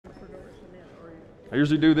I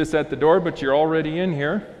usually do this at the door, but you're already in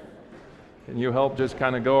here. Can you help just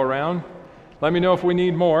kind of go around? Let me know if we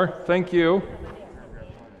need more. Thank you.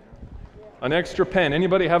 An extra pen.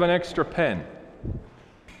 Anybody have an extra pen?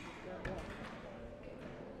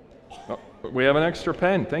 Oh, we have an extra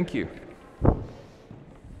pen. Thank you.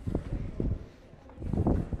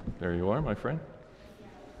 There you are, my friend.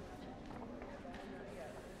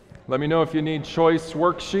 Let me know if you need choice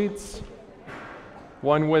worksheets.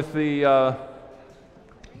 One with the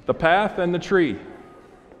path and the tree.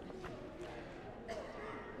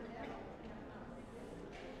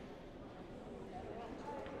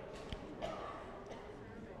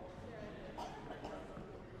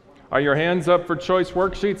 Are your hands up for choice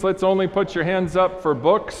worksheets? Let's only put your hands up for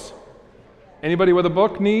books. Anybody with a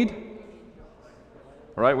book need?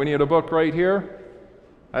 All right, we need a book right here.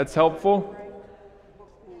 That's helpful.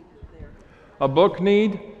 A book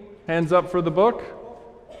need? Hands up for the book.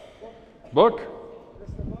 Book?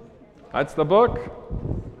 That's the book.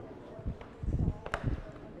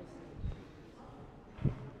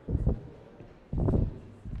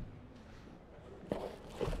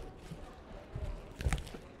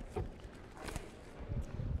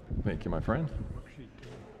 Thank you, my friend.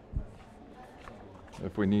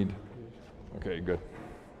 If we need, okay, good.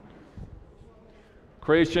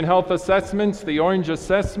 Creation Health Assessments, the orange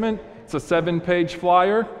assessment. It's a 7-page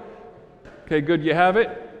flyer. Okay, good, you have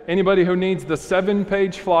it. Anybody who needs the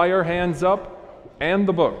 7-page flyer, hands up, and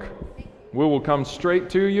the book. We will come straight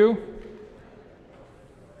to you.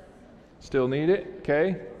 Still need it?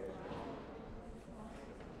 Okay.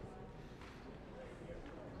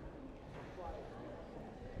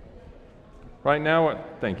 Right now,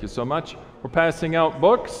 thank you so much. We're passing out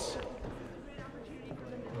books.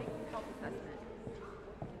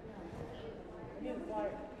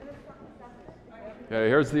 Okay,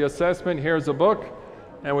 here's the assessment, here's a book,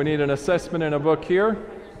 and we need an assessment and a book here.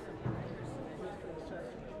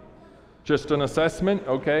 Just an assessment,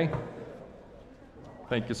 okay.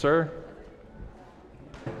 Thank you, sir.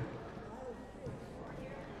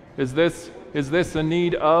 Is this a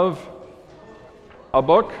need of a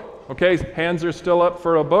book? Okay, hands are still up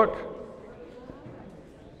for a book.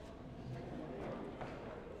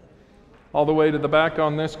 All the way to the back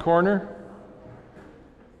on this corner.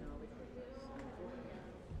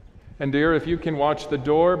 And dear, if you can watch the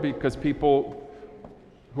door, because people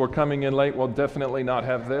who are coming in late will definitely not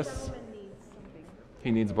have this. He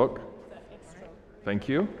needs a book. Thank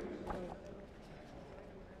you.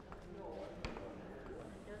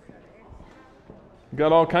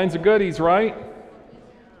 Got all kinds of goodies, right?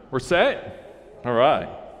 We're set? All right.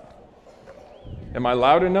 Am I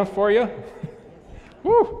loud enough for you?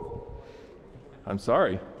 Woo! I'm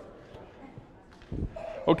sorry.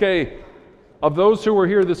 Okay, of those who were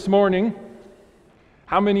here this morning,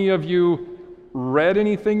 how many of you read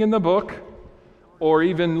anything in the book or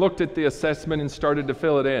even looked at the assessment and started to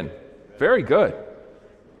fill it in? Very good.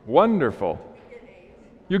 Wonderful.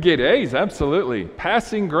 You get A's, absolutely.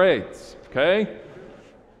 Passing grades, okay?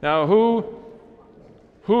 Now, who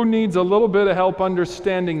needs a little bit of help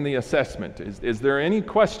understanding the assessment? Is there any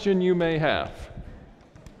question you may have?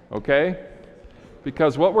 Okay?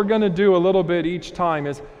 Because what we're going to do a little bit each time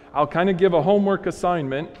is I'll kind of give a homework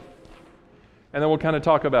assignment and then we'll kind of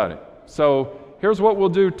talk about it. So here's what we'll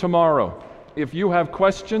do tomorrow. If you have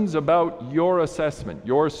questions about your assessment,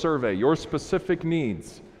 your survey, your specific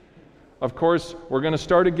needs, of course, we're going to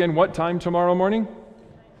start again what time tomorrow morning?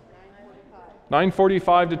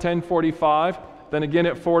 9:45 to 10:45, then again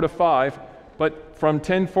at 4 to 5. But from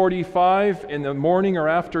 10:45 in the morning or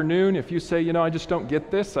afternoon, if you say, I just don't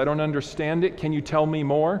get this, I don't understand it, can you tell me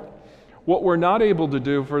more? What we're not able to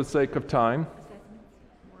do for the sake of time.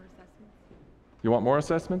 More assessments. You want more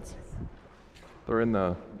assessments? They're in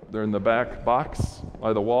the back box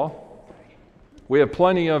by the wall. We have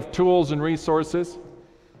plenty of tools and resources.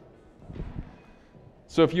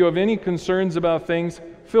 So if you have any concerns about things,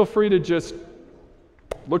 feel free to just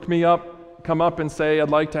look me up, come up and say, I'd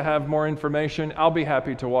like to have more information. I'll be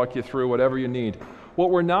happy to walk you through whatever you need.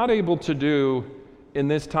 What we're not able to do in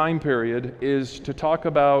this time period is to talk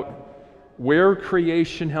about where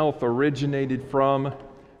creation health originated from,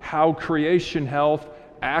 how creation health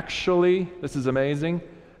actually, this is amazing,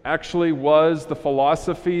 actually was the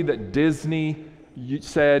philosophy that Disney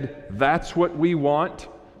said, that's what we want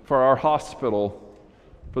for our hospital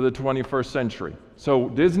for the 21st century. So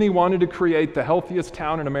Disney wanted to create the healthiest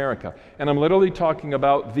town in America. And I'm literally talking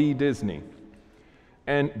about the Disney.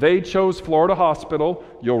 And they chose Florida Hospital,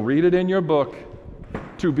 you'll read it in your book,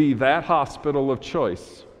 to be that hospital of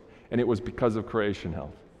choice. And it was because of creation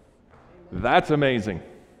health. That's amazing.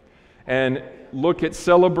 And look at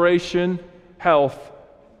Celebration, Health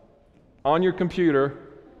on your computer.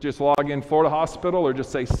 Just log in Florida Hospital or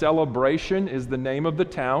just say Celebration is the name of the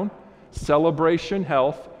town. Celebration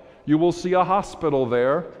Health. You will see a hospital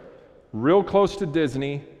there, real close to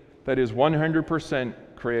Disney, that is 100%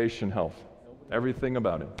 Creation Health. Everything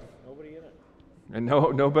about it. Nobody in it. And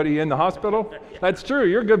nobody in the hospital? That's true.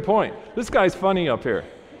 You're a good point. This guy's funny up here.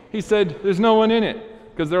 He said there's no one in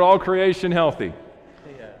it because they're all Creation Healthy.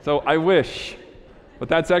 Yeah. So I wish. But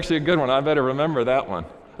that's actually a good one. I better remember that one.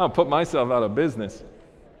 I'll put myself out of business.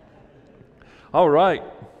 All right.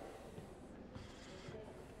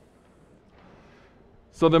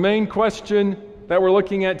 So the main question that we're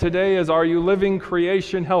looking at today is, are you living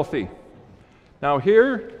creation healthy? Now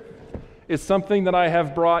here is something that I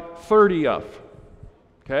have brought 30 of.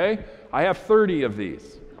 Okay? I have 30 of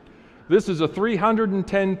these. This is a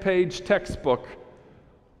 310-page textbook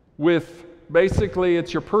with basically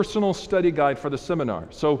it's your personal study guide for the seminar.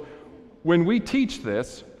 So when we teach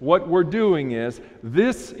this, what we're doing is,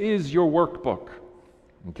 this is your workbook,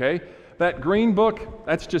 okay? That green book,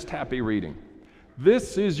 that's just happy reading.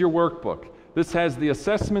 This is your workbook. This has the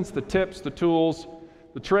assessments, the tips, the tools,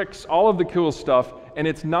 the tricks, all of the cool stuff, and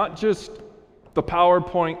it's not just the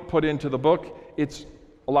PowerPoint put into the book, it's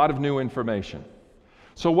a lot of new information.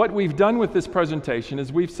 So what we've done with this presentation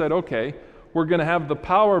is we've said, okay, we're going to have the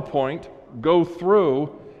PowerPoint go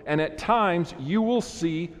through, and at times you will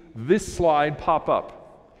see this slide pop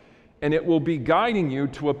up, and it will be guiding you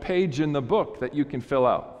to a page in the book that you can fill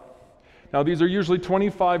out. Now these are usually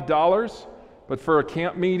 $25, but for a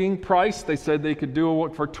camp meeting price, they said they could do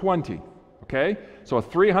it for $20, okay? So a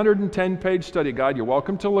 310-page study guide. You're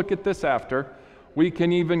welcome to look at this after. We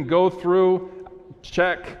can even go through,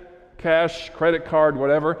 check, cash, credit card,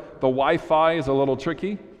 whatever. The Wi-Fi is a little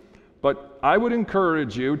tricky, but I would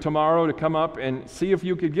encourage you tomorrow to come up and see if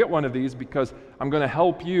you could get one of these, because I'm going to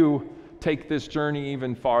help you take this journey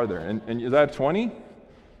even farther. And is that 20?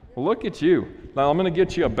 Well, look at you. Now I'm going to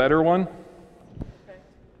get you a better one.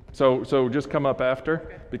 So just come up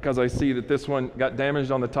after, because I see that this one got damaged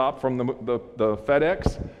on the top from the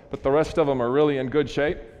FedEx, but the rest of them are really in good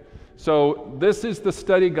shape. So this is the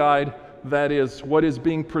study guide that is what is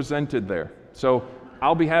being presented there. So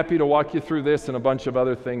I'll be happy to walk you through this and a bunch of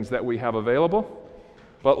other things that we have available.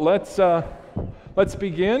 But let's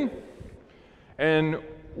begin. And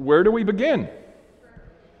where do we begin?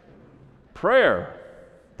 Prayer.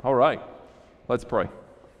 All right. Let's pray.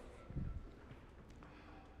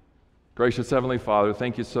 Gracious Heavenly Father,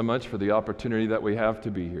 thank you so much for the opportunity that we have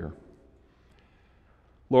to be here.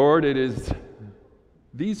 Lord, it is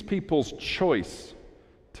these people's choice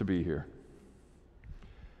to be here,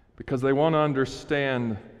 because they want to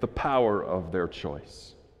understand the power of their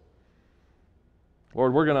choice.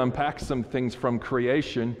 Lord, we're going to unpack some things from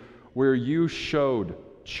creation where you showed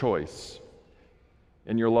choice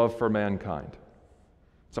in your love for mankind.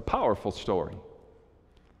 It's a powerful story.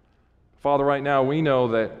 Father, right now we know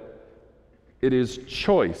that it is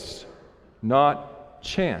choice, not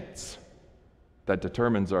chance, that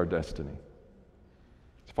determines our destiny.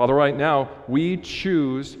 Father, right now we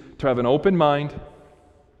choose to have an open mind.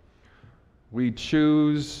 We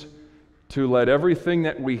choose to let everything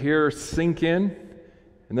that we hear sink in,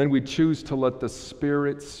 and then we choose to let the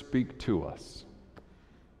Spirit speak to us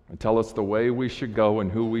and tell us the way we should go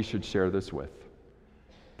and who we should share this with.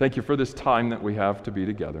 Thank you for this time that we have to be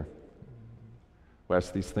together. We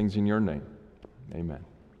ask these things in your name. Amen.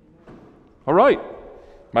 All right,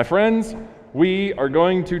 my friends, we are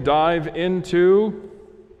going to dive into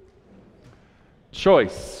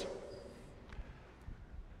choice.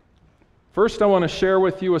 First, I want to share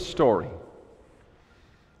with you a story.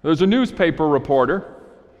 There's a newspaper reporter,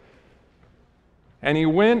 and he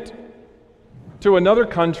went to another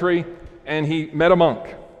country and he met a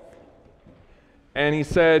monk. And he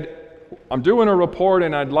said, I'm doing a report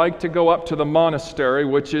and I'd like to go up to the monastery,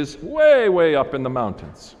 which is way, way up in the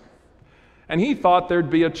mountains. And he thought there'd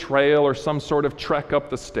be a trail or some sort of trek up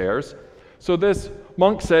the stairs. So this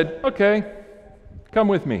monk said, okay, come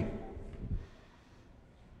with me.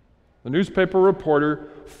 The newspaper reporter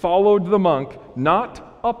followed the monk,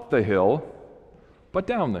 not up the hill, but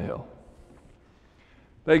down the hill.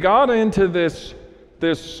 They got into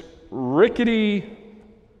this rickety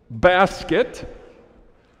basket,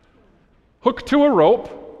 hooked to a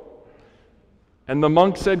rope, and the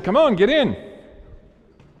monk said, come on, get in.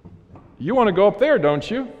 You want to go up there, don't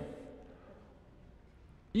you?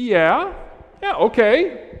 Yeah,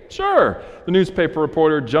 okay, sure. The newspaper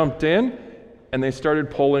reporter jumped in, and they started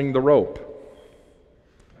pulling the rope.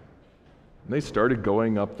 And they started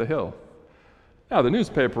going up the hill. Now, the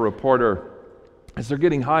newspaper reporter as they're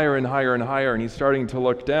getting higher and higher and higher, and he's starting to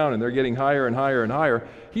look down, and they're getting higher and higher and higher,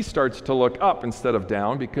 he starts to look up instead of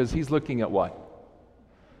down because he's looking at what?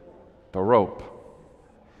 The rope.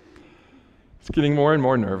 He's getting more and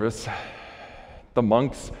more nervous. The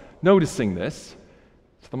monk's noticing this.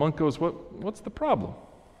 So the monk goes, what's the problem?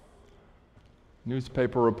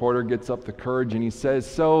 Newspaper reporter gets up the courage and he says,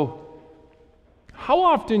 so how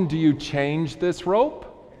often do you change this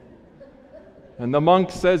rope? And the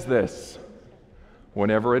monk says this,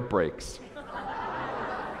 whenever it breaks.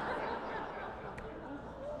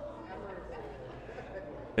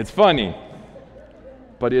 It's funny,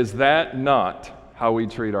 but is that not how we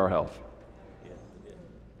treat our health?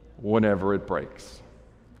 Whenever it breaks.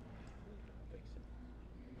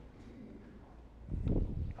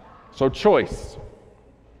 So choice.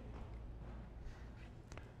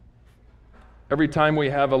 Every time we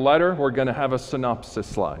have a letter, we're going to have a synopsis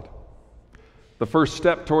slide. The first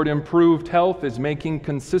step toward improved health is making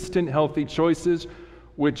consistent, healthy choices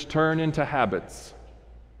which turn into habits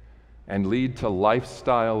and lead to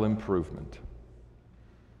lifestyle improvement.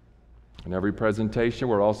 In every presentation,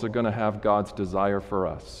 we're also going to have God's desire for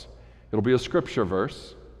us. It'll be a scripture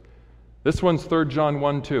verse. This one's 3 John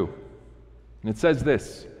 1:2. And it says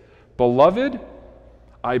this, Beloved,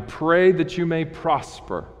 I pray that you may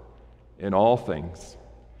prosper in all things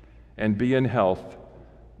and be in health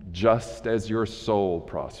just as your soul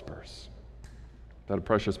prospers. Is that a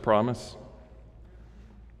precious promise?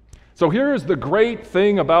 So here is the great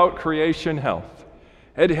thing about creation health.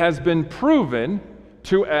 It has been proven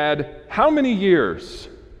to add how many years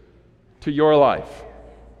to your life?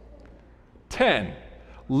 10.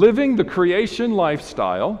 Living the creation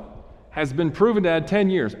lifestyle has been proven to add 10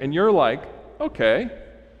 years. And you're like, okay,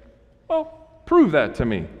 well, prove that to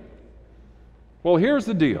me. Well, here's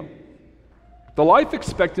the deal. The life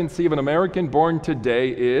expectancy of an American born today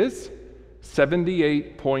is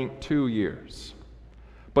 78.2 years.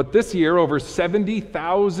 But this year, over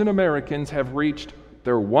 70,000 Americans have reached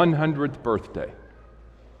their 100th birthday.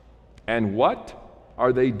 And what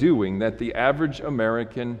are they doing that the average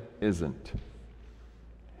American isn't?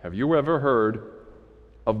 Have you ever heard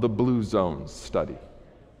of the Blue Zones study?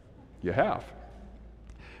 You have.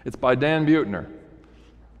 It's by Dan Buettner.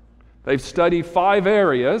 They've studied 5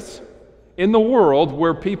 areas in the world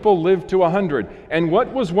where people live to 100. And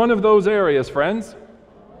what was one of those areas, friends?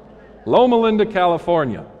 Loma Linda,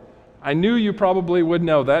 California. I knew you probably would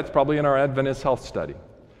know that. It's probably in our Adventist health study.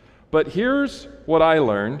 But here's what I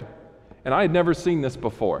learned, and I had never seen this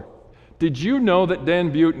before. Did you know that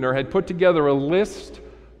Dan Buettner had put together a list,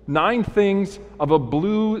 9 things of a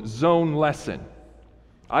blue zone lesson?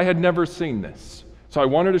 I had never seen this, so I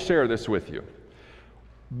wanted to share this with you.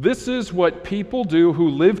 This is what people do who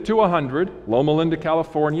live to 100, Loma Linda,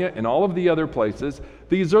 California, and all of the other places.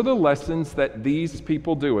 These are the lessons that these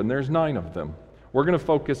people do, and there's 9 of them. We're going to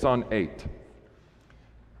focus on 8.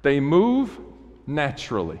 They move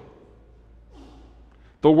naturally.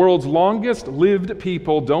 The world's longest lived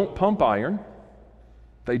people don't pump iron,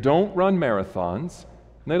 they don't run marathons,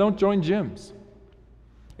 and they don't join gyms.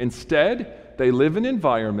 Instead, they live in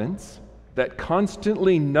environments that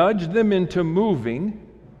constantly nudge them into moving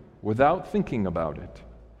without thinking about it.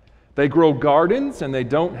 They grow gardens and they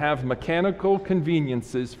don't have mechanical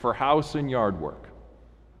conveniences for house and yard work.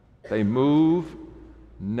 They move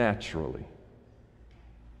naturally.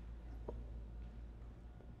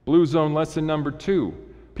 Blue Zone lesson number 2.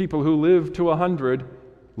 People who live to 100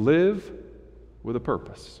 live with a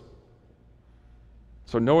purpose.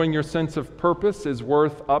 So knowing your sense of purpose is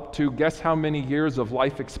worth up to, guess how many years of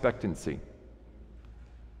life expectancy?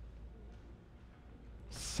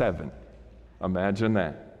 7. Imagine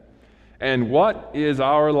that. And what is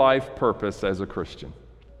our life purpose as a Christian?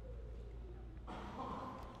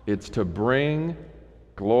 It's to bring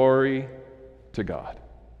glory to God.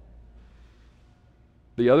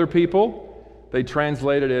 The other people, they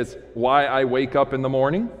translate it as why I wake up in the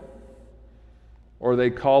morning, or they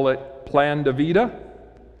call it plan de vida.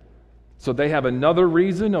 So they have another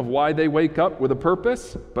reason of why they wake up with a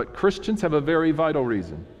purpose, but Christians have a very vital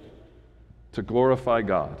reason: to glorify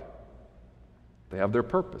God. They have their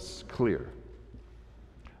purpose clear.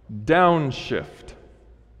 Downshift.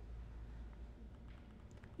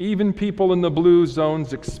 Even people in the blue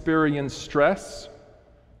zones experience stress,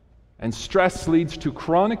 and stress leads to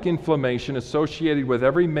chronic inflammation associated with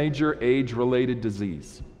every major age-related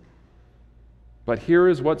disease. But here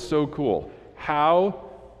is what's so cool. How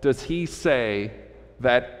does he say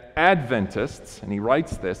that Adventists, and he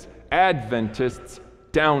writes this, Adventists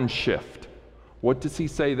downshift? What does he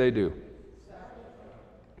say they do?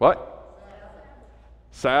 What?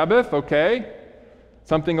 Sabbath, okay.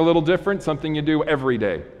 Something a little different, something you do every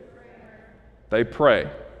day. They pray.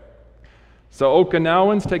 So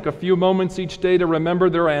Okinawans take a few moments each day to remember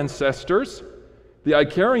their ancestors. The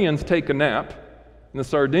Icarians take a nap, and the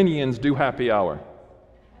Sardinians do happy hour.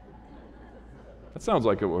 That sounds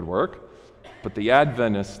like it would work. But the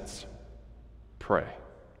Adventists pray.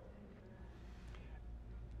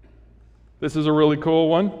 This is a really cool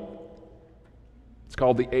one. It's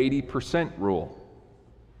called the 80% rule.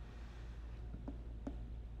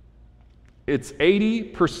 It's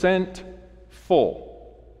 80% full.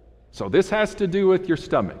 So this has to do with your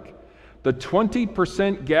stomach. The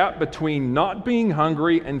 20% gap between not being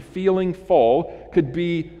hungry and feeling full could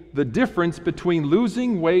be the difference between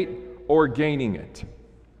losing weight or gaining it.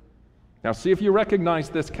 Now see if you recognize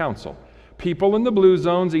this counsel. People in the blue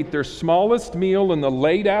zones eat their smallest meal in the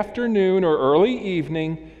late afternoon or early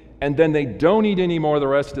evening, and then they don't eat any more the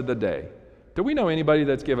rest of the day. Do we know anybody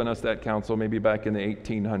that's given us that counsel maybe back in the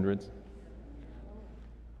 1800s?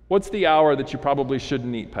 What's the hour that you probably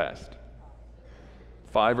shouldn't eat past?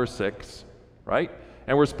 5 or 6, right?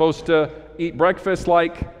 And we're supposed to eat breakfast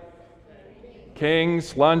like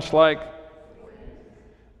kings, lunch like,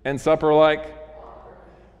 and supper like.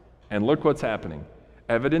 And look what's happening.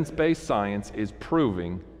 Evidence-based science is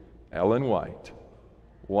proving Ellen White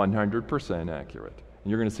 100% accurate.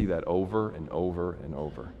 And you're going to see that over and over and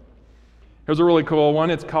over. Here's a really cool one.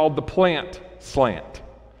 It's called the plant slant.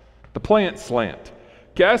 The plant slant.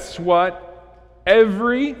 Guess what?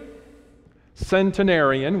 Every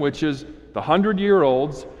centenarian, which is the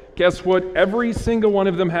 100-year-olds, guess what every single one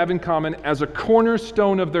of them have in common as a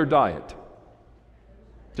cornerstone of their diet?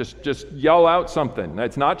 Just yell out something.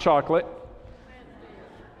 It's not chocolate.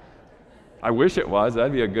 I wish it was.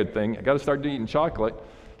 That'd be a good thing. I got to start eating chocolate.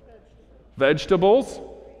 Vegetables,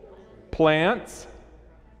 plants,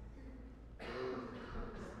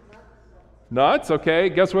 nuts. Okay,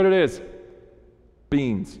 guess what it is?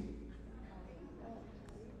 Beans.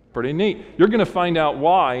 Pretty neat. You're going to find out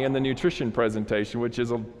why in the nutrition presentation, which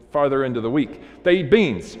is farther into the week. They eat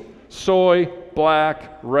beans. Soy,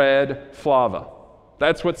 black, red, flava.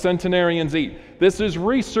 That's what centenarians eat. This is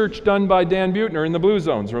research done by Dan Buettner in the Blue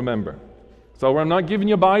Zones, remember. So I'm not giving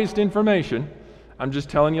you biased information. I'm just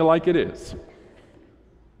telling you like it is.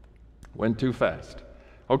 Went too fast.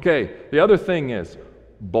 Okay, the other thing is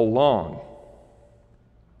belong.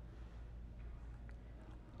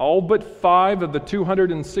 All but 5 of the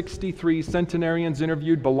 263 centenarians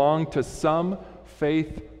interviewed belong to some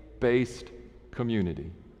faith-based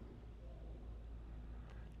community.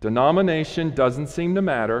 Denomination doesn't seem to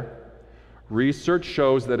matter. Research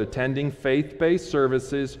shows that attending faith-based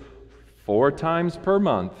services 4 times per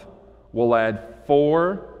month will add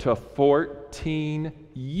 4 to 14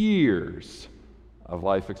 years of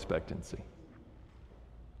life expectancy.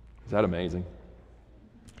 Is that amazing?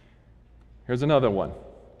 Here's another one.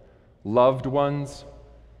 Loved ones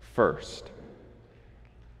first.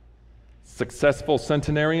 Successful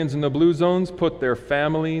centenarians in the Blue Zones put their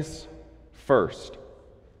families first.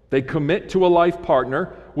 They commit to a life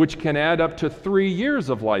partner, which can add up to 3 years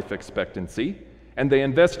of life expectancy, and they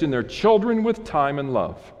invest in their children with time and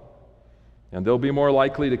love. And they'll be more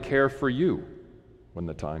likely to care for you when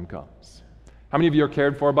the time comes. How many of you are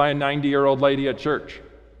cared for by a 90-year-old lady at church?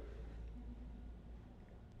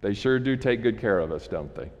 They sure do take good care of us,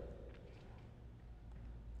 don't they?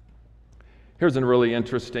 Here's a really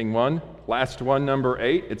interesting one. Last one, number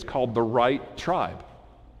 8. It's called the right tribe.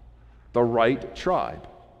 The right tribe.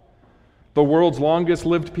 The world's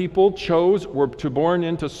longest-lived people were born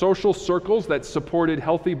into social circles that supported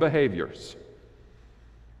healthy behaviors.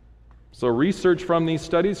 So research from these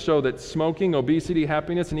studies show that smoking, obesity,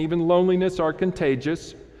 happiness, and even loneliness are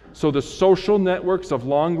contagious. So the social networks of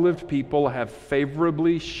long-lived people have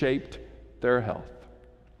favorably shaped their health.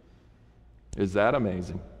 Is that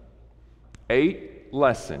amazing? 8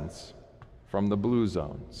 lessons from the Blue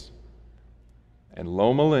Zones. And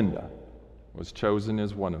Loma Linda was chosen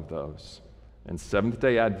as one of those. And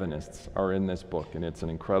Seventh-day Adventists are in this book, and it's an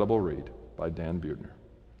incredible read by Dan Buettner.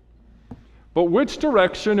 But which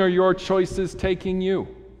direction are your choices taking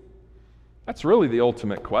you? That's really the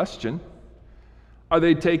ultimate question. Are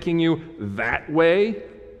they taking you that way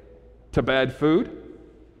to bad food?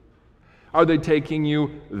 Are they taking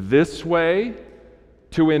you this way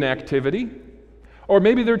to inactivity? Or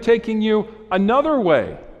maybe they're taking you another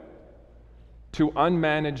way to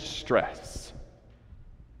unmanaged stress.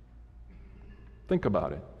 Think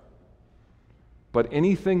about it. But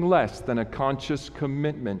anything less than a conscious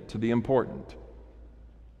commitment to the important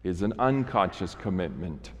is an unconscious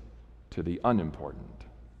commitment to the unimportant.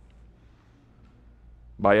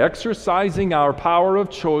 By exercising our power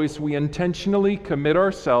of choice, we intentionally commit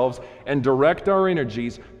ourselves and direct our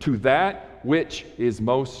energies to that which is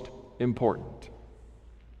most important.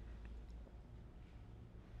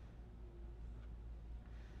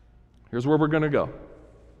 Here's where we're going to go.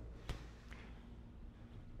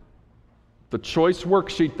 The choice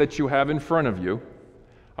worksheet that you have in front of you,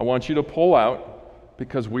 I want you to pull out,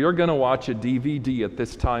 because we are going to watch a DVD at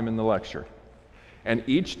this time in the lecture. And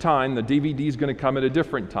each time, the DVD is going to come at a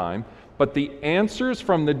different time, but the answers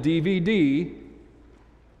from the DVD,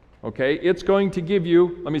 okay, it's going to give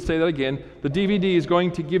you, let me say that again, the DVD is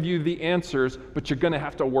going to give you the answers, but you're going to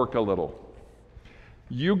have to work a little.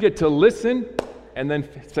 You get to listen and then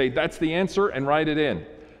say, that's the answer, and write it in.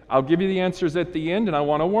 I'll give you the answers at the end, and I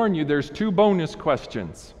want to warn you, there's 2 bonus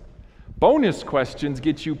questions. Bonus questions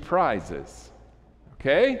get you prizes,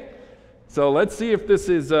 okay? So let's see if this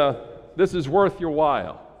is worth your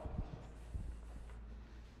while.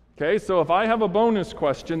 Okay, so if I have a bonus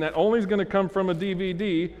question that only is going to come from a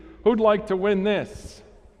DVD, who'd like to win this?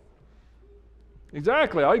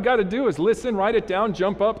 Exactly. All you got to do is listen, write it down,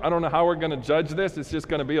 jump up. I don't know how we're going to judge this. It's just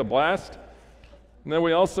going to be a blast. And then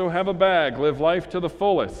we also have a bag, live life to the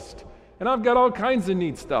fullest. And I've got all kinds of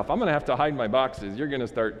neat stuff. I'm going to have to hide my boxes. You're going to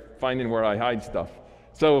start finding where I hide stuff.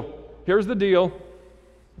 So here's the deal.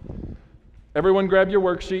 Everyone grab your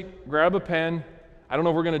worksheet, grab a pen. I don't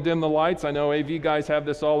know if we're going to dim the lights. I know AV guys have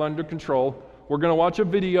this all under control. We're going to watch a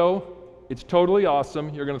video. It's totally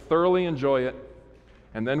awesome. You're going to thoroughly enjoy it.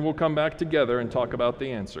 And then we'll come back together and talk about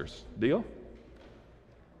the answers. Deal?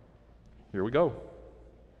 Here we go.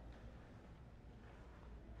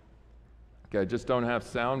 Okay, I just don't have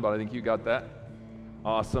sound, but I think you got that.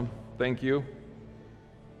 Awesome. Thank you.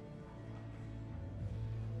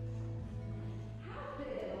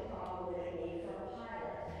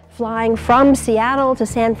 Flying from Seattle to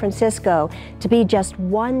San Francisco to be just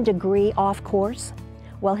 1 degree off course,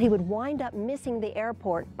 well, he would wind up missing the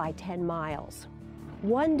airport by 10 miles.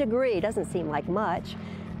 1 degree doesn't seem like much,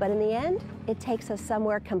 but in the end, it takes us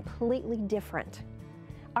somewhere completely different.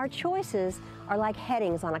 Our choices are like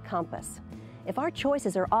headings on a compass. If our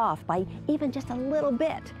choices are off by even just a little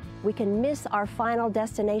bit, we can miss our final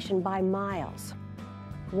destination by miles.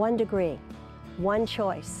 1 degree, 1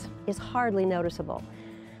 choice is hardly noticeable,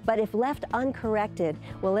 but if left uncorrected,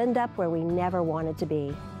 we'll end up where we never wanted to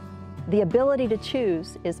be. The ability to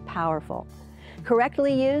choose is powerful.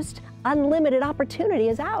 Correctly used, unlimited opportunity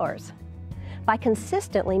is ours. By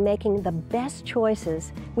consistently making the best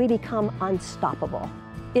choices, we become unstoppable.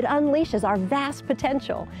 It unleashes our vast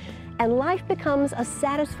potential, and life becomes a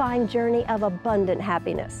satisfying journey of abundant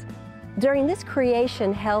happiness. During this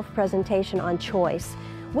Creation Health presentation on choice,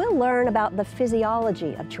 we'll learn about the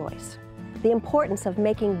physiology of choice, the importance of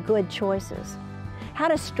making good choices, how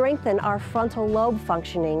to strengthen our frontal lobe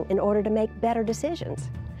functioning in order to make better decisions,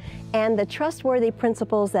 and the trustworthy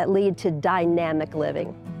principles that lead to dynamic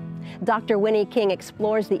living. Dr. Winnie King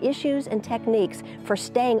explores the issues and techniques for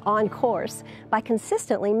staying on course by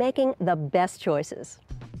consistently making the best choices.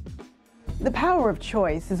 The power of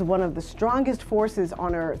choice is one of the strongest forces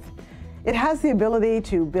on earth. It has the ability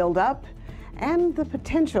to build up and the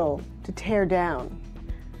potential to tear down.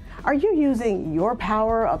 Are you using your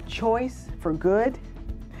power of choice for good?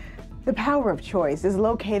 The power of choice is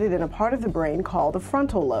located in a part of the brain called the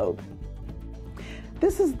frontal lobe.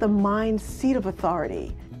 This is the mind's seat of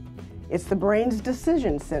authority. It's the brain's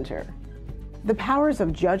decision center. The powers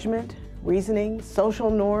of judgment, reasoning, social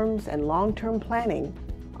norms, and long-term planning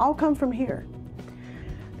all come from here.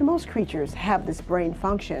 Most creatures have this brain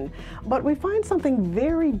function, but we find something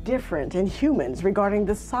very different in humans regarding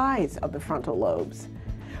the size of the frontal lobes.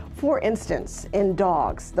 For instance, in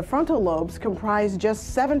dogs, the frontal lobes comprise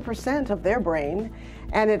just 7% of their brain,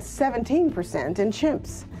 and it's 17% in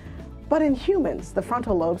chimps. But in humans, the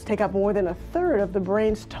frontal lobes take up more than 1/3 of the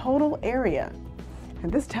brain's total area.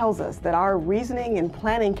 And this tells us that our reasoning and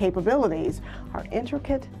planning capabilities are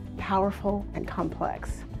intricate, powerful, and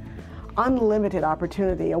complex. Unlimited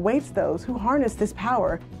opportunity awaits those who harness this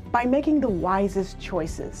power by making the wisest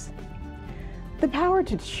choices. The power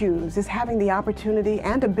to choose is having the opportunity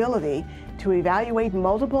and ability to evaluate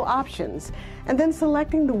multiple options and then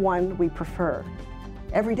selecting the one we prefer.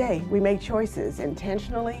 Every day we make choices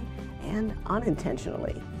intentionally and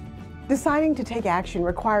unintentionally. Deciding to take action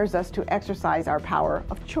requires us to exercise our power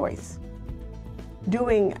of choice.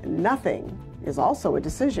 Doing nothing is also a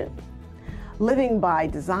decision. Living by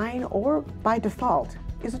design or by default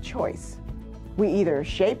is a choice. We either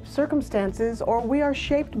shape circumstances or we are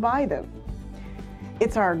shaped by them.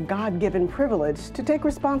 It's our God-given privilege to take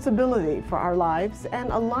responsibility for our lives and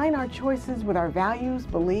align our choices with our values,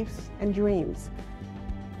 beliefs, and dreams.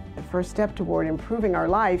 first step toward improving our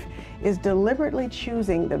life is deliberately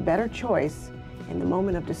choosing the better choice in the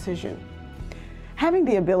moment of decision. Having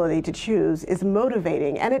the ability to choose is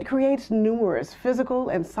motivating, and it creates numerous physical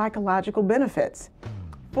and psychological benefits.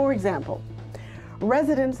 For example,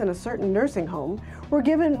 residents in a certain nursing home were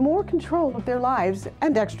given more control of their lives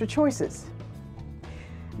and extra choices.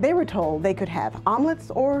 They were told they could have omelets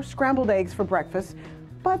or scrambled eggs for breakfast,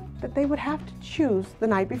 but that they would have to choose the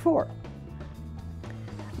night before.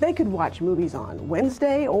 They could watch movies on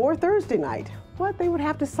Wednesday or Thursday night, but they would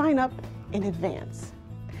have to sign up in advance.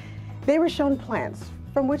 They were shown plants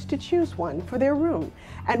from which to choose one for their room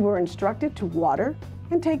and were instructed to water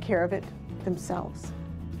and take care of it themselves.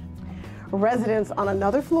 Residents on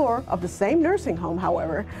another floor of the same nursing home,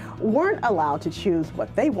 however, weren't allowed to choose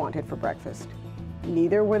what they wanted for breakfast.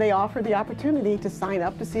 Neither were they offered the opportunity to sign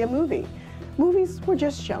up to see a movie. Movies were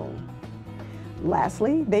just shown.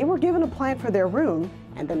 Lastly, they were given a plant for their room,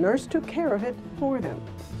 and the nurse took care of it for them.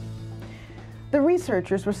 The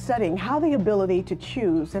researchers were studying how the ability to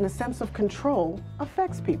choose and a sense of control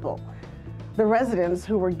affects people. The residents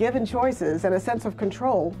who were given choices and a sense of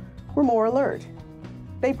control were more alert.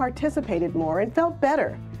 They participated more and felt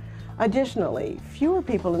better. Additionally, fewer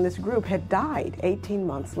people in this group had died 18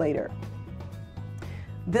 months later.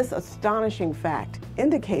 This astonishing fact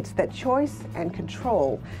indicates that choice and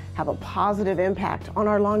control have a positive impact on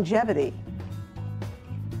our longevity.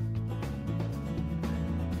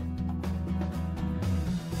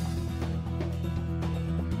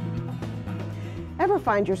 Ever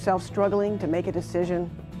find yourself struggling to make a decision?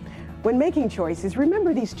 When making choices,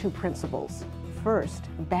 remember these two principles. First,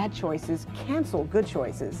 bad choices cancel good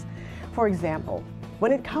choices. For example,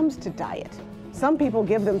 when it comes to diet, some people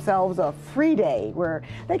give themselves a free day where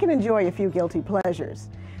they can enjoy a few guilty pleasures.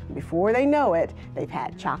 Before they know it, they've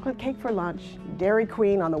had chocolate cake for lunch, Dairy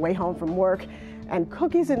Queen on the way home from work, and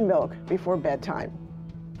cookies and milk before bedtime.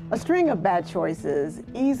 A string of bad choices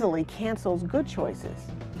easily cancels good choices.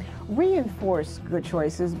 Reinforce good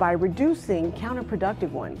choices by reducing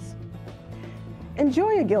counterproductive ones.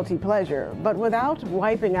 Enjoy a guilty pleasure, but without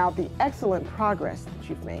wiping out the excellent progress that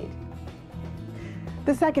you've made.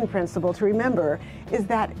 The second principle to remember is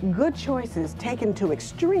that good choices taken to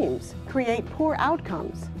extremes create poor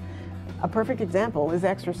outcomes. A perfect example is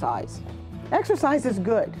exercise. Exercise is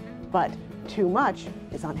good, but too much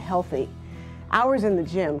is unhealthy. Hours in the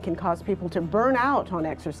gym can cause people to burn out on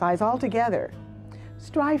exercise altogether.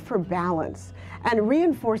 Strive for balance and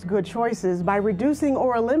reinforce good choices by reducing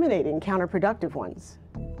or eliminating counterproductive ones.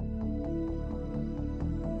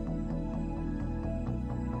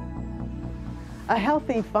 A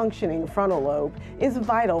healthy, functioning frontal lobe is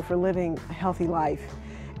vital for living a healthy life.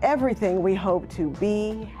 Everything we hope to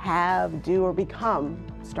be, have, do, or become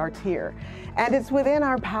starts here. And it's within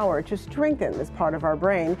our power to strengthen this part of our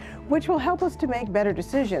brain, which will help us to make better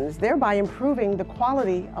decisions, thereby improving the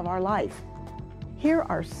quality of our life. Here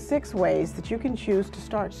are 6 ways that you can choose to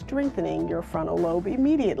start strengthening your frontal lobe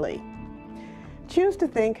immediately. Choose to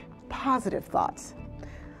think positive thoughts.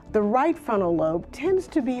 The right frontal lobe tends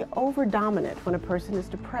to be over-dominant when a person is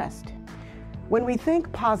depressed. When we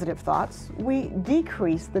think positive thoughts, we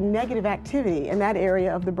decrease the negative activity in that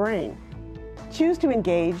area of the brain. Choose to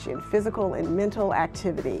engage in physical and mental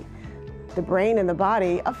activity. The brain and the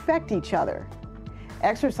body affect each other.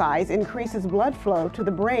 Exercise increases blood flow to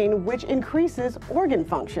the brain, which increases organ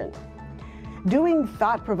function. Doing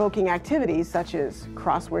thought-provoking activities such as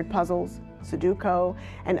crossword puzzles, Sudoku,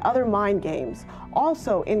 and other mind games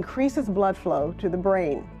also increases blood flow to the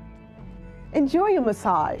brain. Enjoy a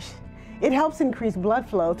massage. It helps increase blood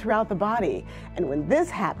flow throughout the body, and when this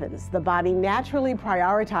happens, the body naturally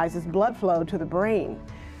prioritizes blood flow to the brain.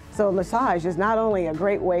 So a massage is not only a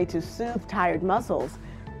great way to soothe tired muscles,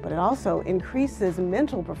 but it also increases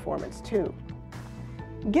mental performance too.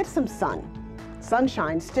 Get some sun.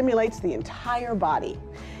 Sunshine stimulates the entire body.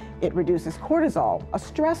 It reduces cortisol, a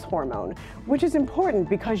stress hormone, which is important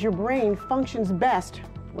because your brain functions best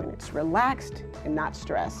when it's relaxed and not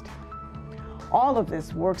stressed. All of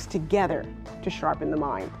this works together to sharpen the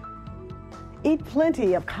mind. Eat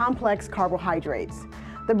plenty of complex carbohydrates.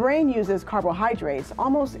 The brain uses carbohydrates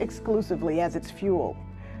almost exclusively as its fuel.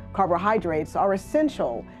 Carbohydrates are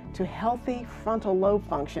essential to healthy frontal lobe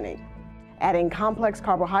functioning. Adding complex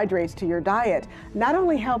carbohydrates to your diet not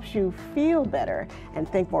only helps you feel better and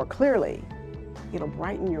think more clearly, it'll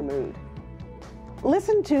brighten your mood.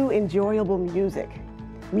 Listen to enjoyable music.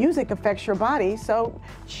 Music affects your body, so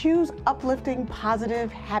choose uplifting,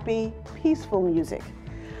 positive, happy, peaceful music.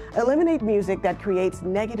 Eliminate music that creates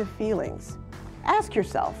negative feelings. Ask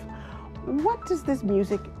yourself, what does this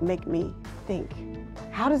music make me think?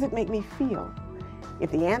 How does it make me feel?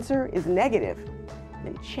 If the answer is negative,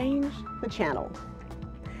 then change the channel.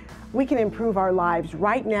 We can improve our lives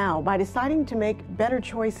right now by deciding to make better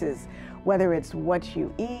choices, whether it's what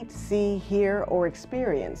you eat, see, hear, or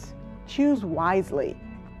experience. Choose wisely.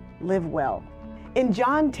 Live well. In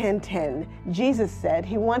John 10:10, Jesus said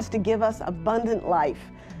he wants to give us abundant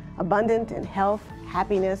life, abundant in health,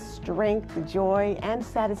 happiness, strength, joy, and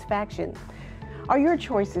satisfaction. Are your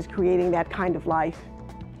choices creating that kind of life?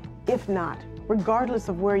 If not, regardless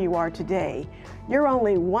of where you are today, you're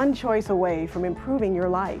only one choice away from improving your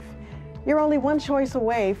life. You're only one choice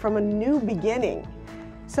away from a new beginning.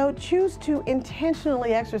 So choose to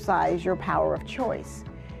intentionally exercise your power of choice.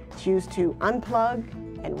 Choose to unplug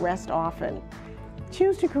and rest often.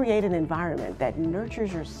 Choose to create an environment that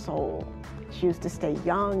nurtures your soul. Choose to stay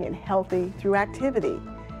young and healthy through activity.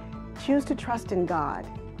 Choose to trust in God.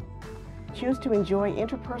 Choose to enjoy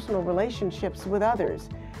interpersonal relationships with others.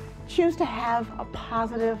 Choose to have a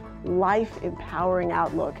positive, life-empowering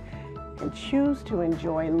outlook, and choose to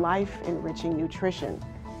enjoy life-enriching nutrition.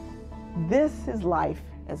 This is life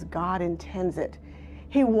as God intends it.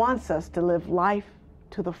 He wants us to live life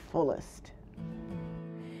to the fullest.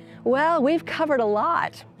 Well, we've covered a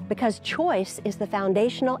lot because choice is the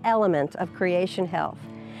foundational element of creation health.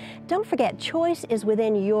 Don't forget, choice is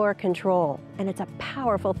within your control, and it's a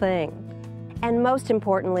powerful thing. And most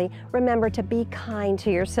importantly, remember to be kind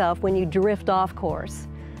to yourself when you drift off course.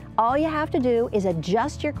 All you have to do is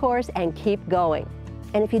adjust your course and keep going.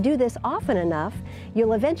 And if you do this often enough,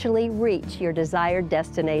 you'll eventually reach your desired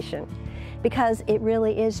destination. Because it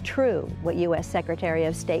really is true what U.S. Secretary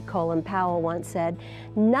of State Colin Powell once said,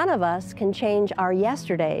 none of us can change our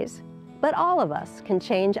yesterdays, but all of us can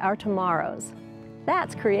change our tomorrows.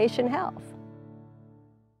 That's creation health.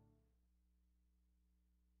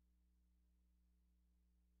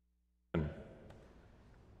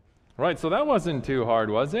 Right, so that wasn't too hard,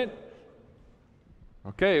 was it?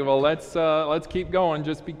 Okay, well let's keep going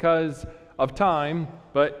just because of time.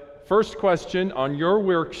 But first question on your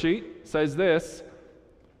worksheet says this: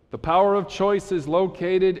 the power of choice is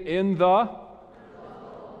located in the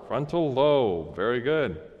frontal lobe. Very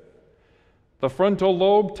good. The frontal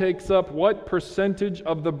lobe takes up what percentage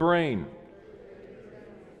of the brain?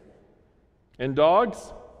 In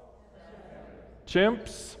dogs?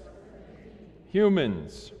 Chimps?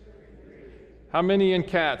 Humans? How many in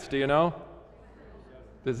cats, do you know?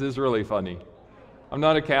 This is really funny. I'm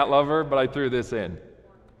not a cat lover, but I threw this in.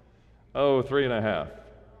 Oh, 3.5.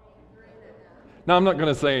 Now, I'm not going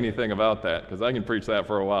to say anything about that, because I can preach that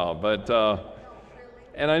for a while. But,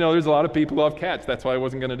 and I know there's a lot of people who have cats. That's why I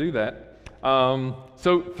wasn't going to do that.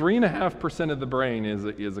 So 3.5% of the brain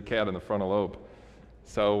is a cat in the frontal lobe.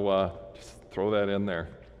 So just throw that in there.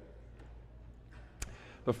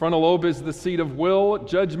 The frontal lobe is the seat of will,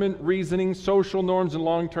 judgment, reasoning, social norms, and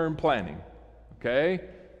long-term planning. Okay?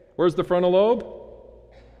 Where's the frontal lobe?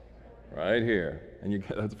 Right here. And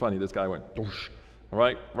that's funny, this guy went, doosh.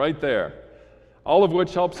 Right there. All of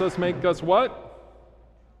which helps us make us what?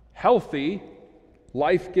 Healthy,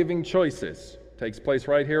 life-giving choices. Takes place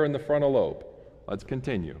right here in the frontal lobe. Let's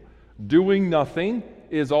continue. Doing nothing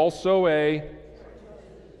is also a...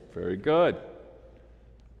 Very good.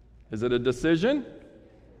 Is it a decision?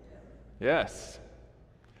 Yes.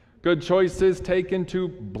 Good choices taken to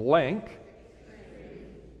blank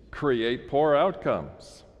create poor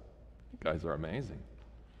outcomes. You guys are amazing.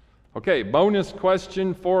 Okay, bonus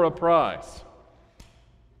question for a prize.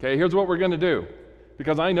 Okay, here's what we're going to do.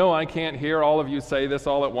 Because I know I can't hear all of you say this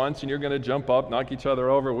all at once and you're going to jump up, knock each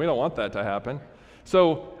other over. We don't want that to happen.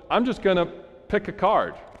 So I'm just going to pick a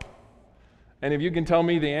card. And if you can tell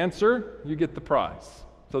me the answer, you get the prize.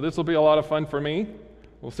 So this will be a lot of fun for me.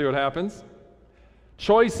 We'll see what happens.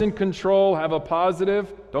 Choice and control have a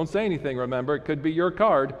positive, don't say anything, remember, it could be your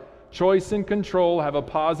card. Choice and control have a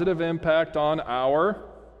positive impact on our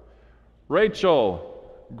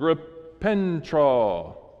Rachel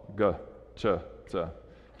Gripentro. Gripentro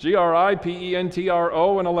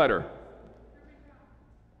and a letter.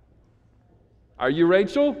 Are you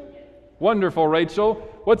Rachel? Wonderful, Rachel.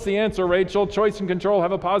 What's the answer, Rachel? Choice and control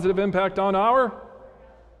have a positive impact on our?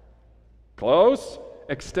 Close.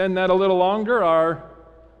 Extend that a little longer. Our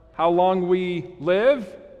how long we live?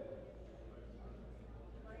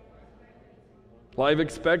 Life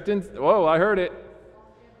expectancy. Whoa, I heard it.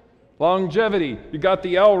 Longevity. You got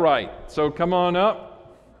the L right. So come on up.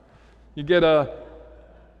 You get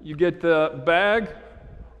the bag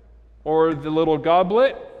or the little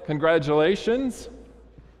goblet. Congratulations.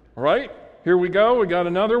 All right, here we go. We got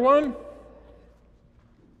another one.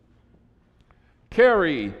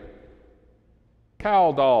 Carrie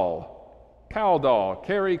Caldall.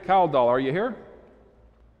 Carrie Caldall. Are you here?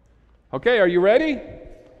 Okay, are you ready?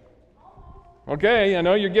 Okay, I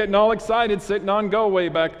know you're getting all excited sitting on go way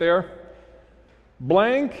back there.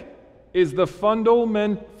 Blank is the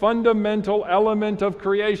fundamental element of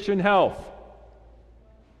creation health.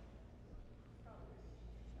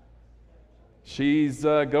 She's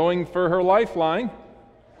going for her lifeline,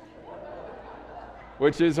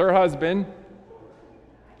 which is her husband.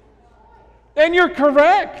 And you're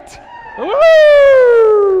correct!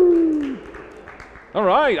 Woo! All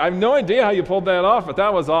right, I have no idea how you pulled that off, but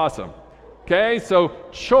that was awesome. Okay, so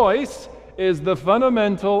choice is the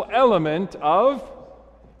fundamental element of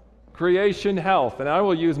creation health. And I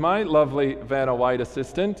will use my lovely Vanna White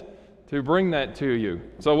assistant to bring that to you.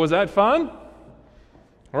 So was that fun?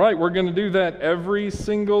 All right, we're going to do that every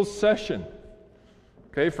single session.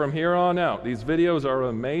 Okay, from here on out. These videos are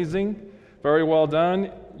amazing. Very well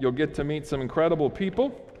done. You'll get to meet some incredible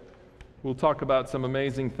people. We'll talk about some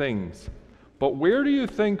amazing things. But where do you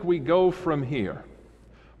think we go from here?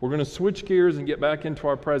 We're going to switch gears and get back into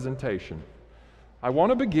our presentation. I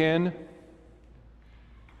want to begin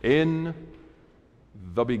in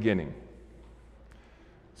the beginning.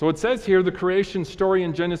 So it says here, the creation story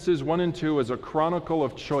in Genesis 1 and 2 is a chronicle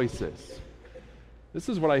of choices. This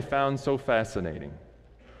is what I found so fascinating.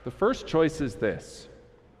 The first choice is this: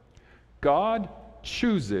 God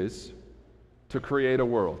chooses to create a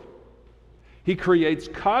world. He creates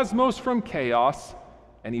cosmos from chaos,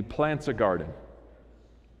 and he plants a garden.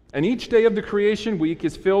 And each day of the creation week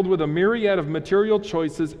is filled with a myriad of material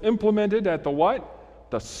choices implemented at the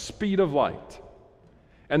what? The speed of light.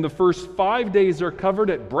 And the first 5 days are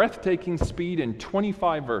covered at breathtaking speed in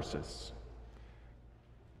 25 verses.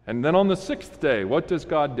 And then on the 6th day, what does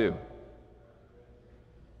God do?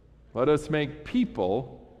 Let us make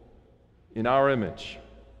people in our image.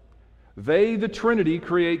 They, the Trinity,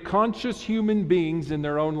 create conscious human beings in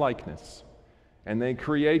their own likeness. And they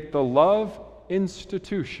create the love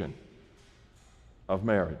institution of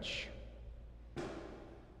marriage.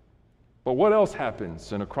 But what else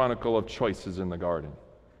happens in a chronicle of choices in the garden?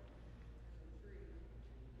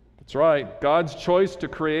 That's right. God's choice to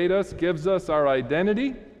create us gives us our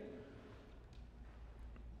identity.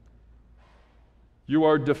 You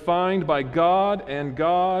are defined by God and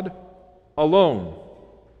God alone.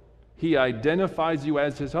 He identifies you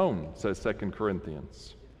as his own, says 2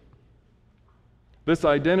 Corinthians. This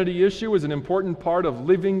identity issue is an important part of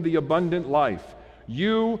living the abundant life.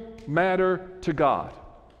 You matter to God.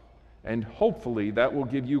 And hopefully that will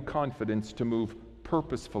give you confidence to move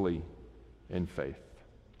purposefully in faith.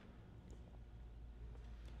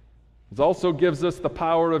 It also gives us the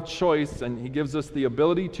power of choice, and he gives us the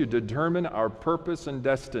ability to determine our purpose and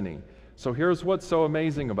destiny. So here's what's so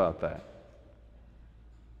amazing about that.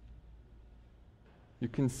 You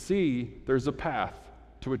can see there's a path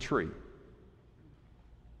to a tree.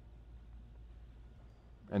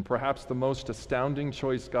 And perhaps the most astounding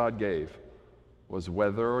choice God gave was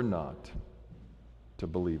whether or not to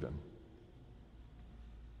believe him.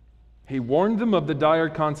 He warned them of the dire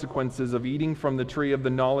consequences of eating from the tree of the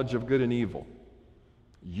knowledge of good and evil.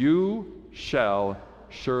 You shall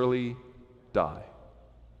surely die.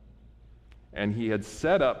 And he had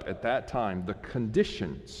set up at that time the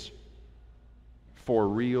conditions for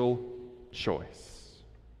real choice.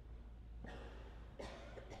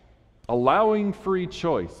 Allowing free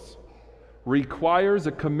choice requires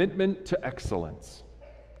a commitment to excellence.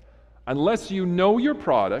 Unless you know your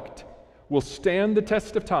product will stand the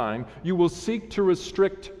test of time, you will seek to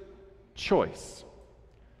restrict choice.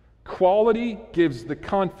 Quality gives the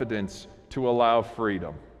confidence to allow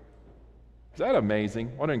freedom. Is that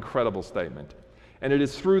amazing? What an incredible statement. And it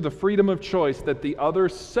is through the freedom of choice that the other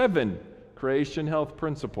 7 creation health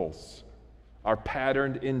principles are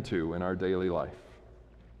patterned into in our daily life.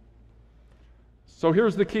 So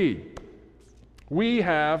here's the key. We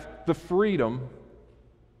have the freedom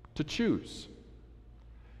to choose.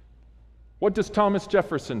 What does Thomas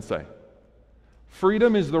Jefferson say?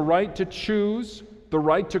 Freedom is the right to choose, the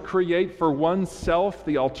right to create for oneself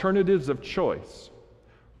the alternatives of choice.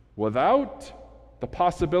 Without the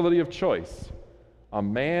possibility of choice, a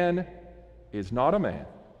man is not a man,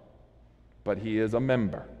 but he is a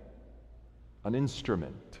member, an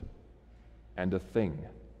instrument, and a thing.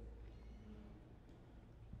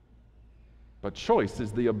 But choice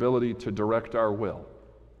is the ability to direct our will.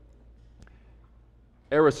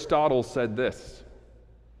 Aristotle said this: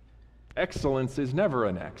 excellence is never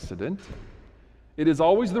an accident. It is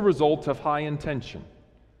always the result of high intention,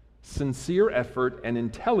 sincere effort, and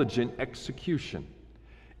intelligent execution.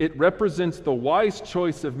 It represents the wise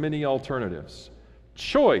choice of many alternatives.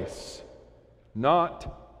 Choice,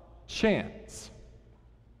 not chance,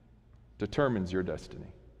 determines your destiny.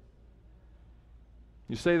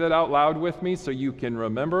 You say that out loud with me so you can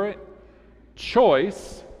remember it.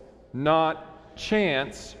 Choice, not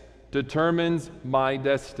chance, determines my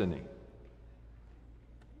destiny.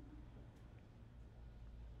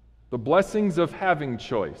 The blessings of having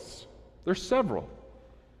choice. There's several.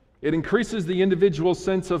 It increases the individual's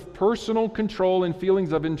sense of personal control and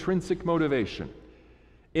feelings of intrinsic motivation.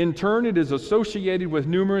 In turn, it is associated with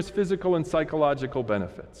numerous physical and psychological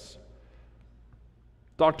benefits.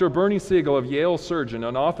 Dr. Bernie Siegel of Yale surgeon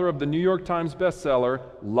and author of the New York Times bestseller,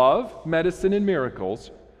 Love, Medicine, and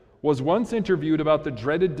Miracles, was once interviewed about the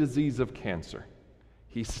dreaded disease of cancer.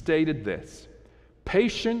 He stated this: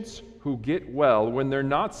 patients who get well when they're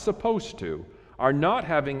not supposed to are not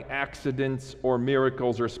having accidents or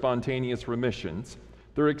miracles or spontaneous remissions.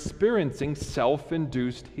 They're experiencing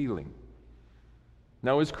self-induced healing.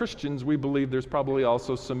 Now, as Christians, we believe there's probably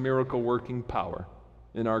also some miracle-working power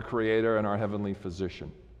in our Creator and our Heavenly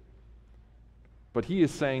Physician. But he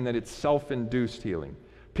is saying that it's self-induced healing.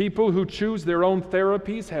 People who choose their own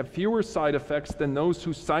therapies have fewer side effects than those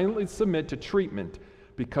who silently submit to treatment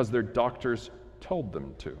because their doctors told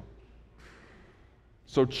them to.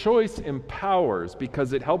 So choice empowers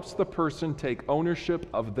because it helps the person take ownership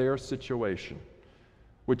of their situation,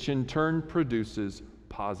 which in turn produces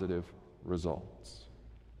positive results.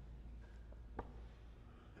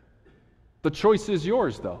 The choice is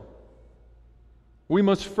yours, though. We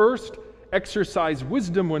must first exercise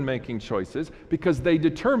wisdom when making choices because they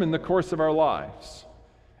determine the course of our lives.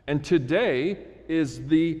 And today is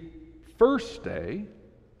the first day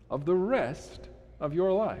of the rest of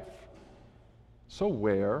your life. So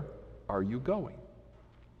where are you going?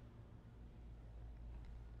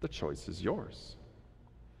 The choice is yours.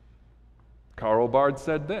 Karl Barth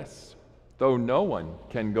said this: though no one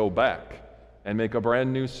can go back and make a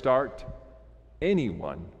brand new start,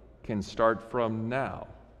 anyone can start from now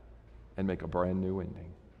and make a brand new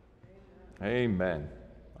ending. Amen.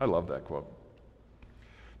 I love that quote.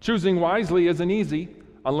 Choosing wisely isn't easy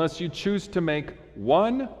unless you choose to make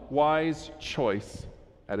one wise choice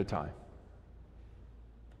at a time.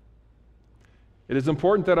 It is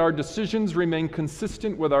important that our decisions remain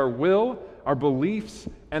consistent with our will, our beliefs,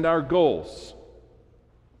 and our goals.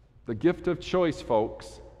 The gift of choice,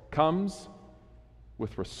 folks, comes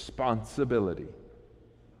with responsibility.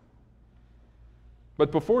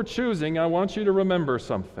 But before choosing, I want you to remember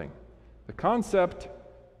something. The concept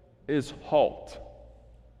is HALT.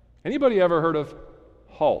 Anybody ever heard of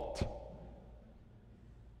HALT?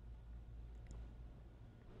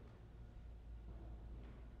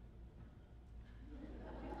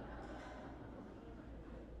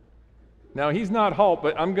 Now, he's not HALT,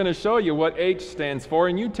 but I'm going to show you what H stands for,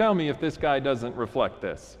 and you tell me if this guy doesn't reflect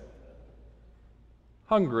this.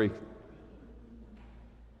 Hungry.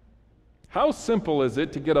 How simple is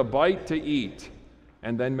it to get a bite to eat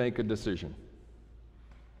and then make a decision?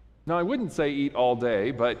 Now, I wouldn't say eat all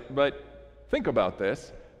day, but think about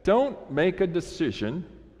this. Don't make a decision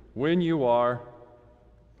when you are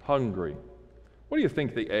hungry. What do you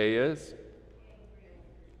think the A is?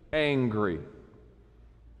 Angry.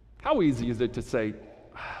 How easy is it to say,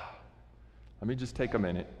 let me just take a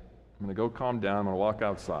minute. I'm going to go calm down. I'm going to walk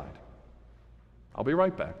outside. I'll be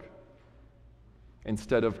right back.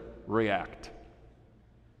 Instead of react.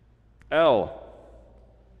 L,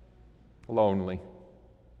 lonely.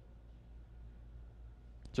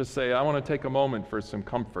 Just say, I want to take a moment for some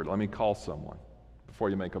comfort. Let me call someone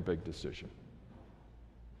before you make a big decision.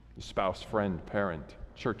 Your spouse, friend, parent,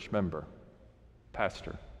 church member,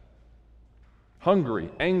 pastor. Hungry,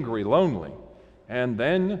 angry, lonely, and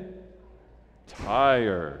then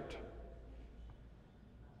tired.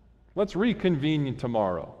 Let's reconvene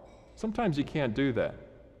tomorrow. Sometimes you can't do that.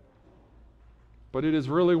 But it is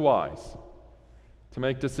really wise to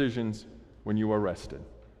make decisions when you are rested.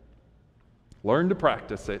 Learn to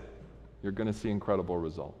practice it. You're going to see incredible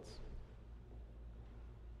results.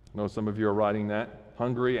 I know some of you are writing that.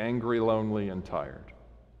 Hungry, angry, lonely, and tired.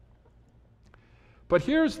 But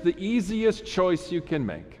here's the easiest choice you can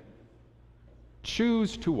make.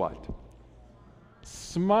 Choose to what?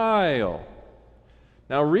 Smile.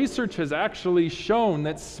 Now, research has actually shown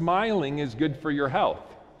that smiling is good for your health.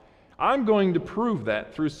 I'm going to prove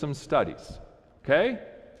that through some studies, okay?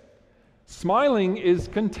 Smiling is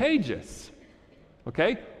contagious,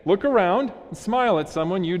 okay? Look around and smile at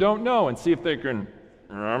someone you don't know and see if they can,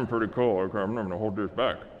 I'm pretty cool, okay, I'm not going to hold this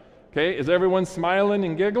back. Okay, is everyone smiling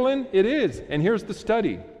and giggling? It is, and here's the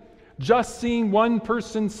study. Just seeing one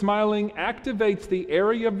person smiling activates the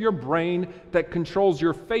area of your brain that controls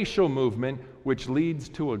your facial movement, which leads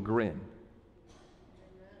to a grin.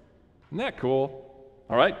 Isn't that cool?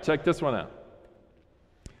 All right, check this one out.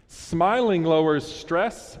 Smiling lowers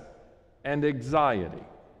stress and anxiety.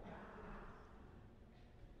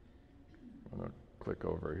 I'm going to click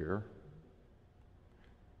over here.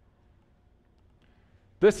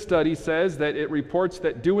 This study says that it reports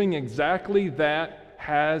that doing exactly that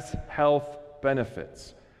has health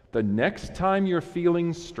benefits. The next time you're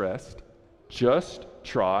feeling stressed, just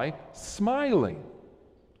try smiling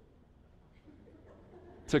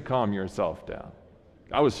to calm yourself down.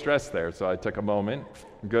 I was stressed there, so I took a moment.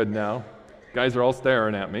 I'm good now. Guys are all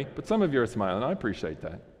staring at me, but some of you are smiling. I appreciate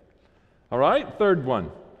that. All right, third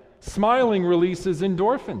one. Smiling releases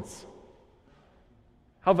endorphins.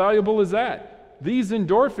 How valuable is that? These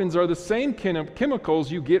endorphins are the same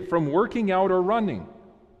chemicals you get from working out or running,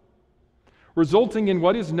 resulting in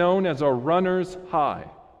what is known as a runner's high.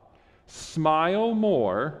 Smile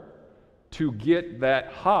more to get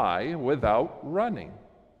that high without running.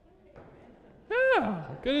 Yeah,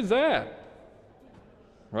 how good is that?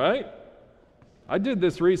 Right? I did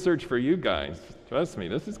this research for you guys. Trust me,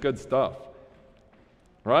 this is good stuff.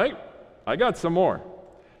 Right? I got some more.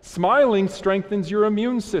 Smiling strengthens your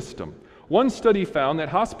immune system. One study found that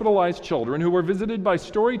hospitalized children who were visited by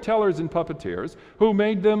storytellers and puppeteers who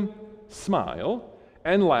made them smile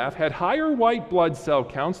and laugh had higher white blood cell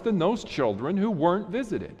counts than those children who weren't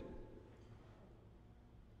visited.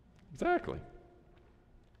 Exactly.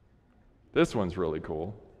 This one's really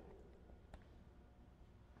cool.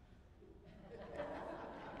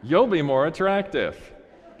 You'll be more attractive.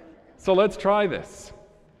 So let's try this.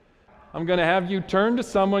 I'm going to have you turn to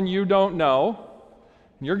someone you don't know.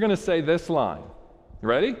 You're going to say this line.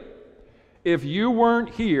 Ready? If you weren't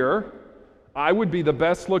here, I would be the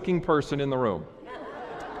best looking person in the room.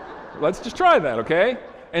 Let's just try that, okay?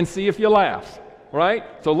 And see if you laugh, right?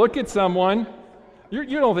 So look at someone. You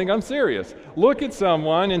don't think I'm serious. Look at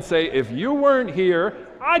someone and say, if you weren't here,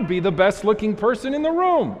 I'd be the best looking person in the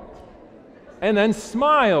room. And then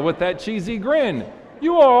smile with that cheesy grin.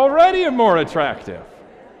 You are already more attractive.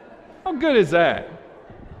 How good is that?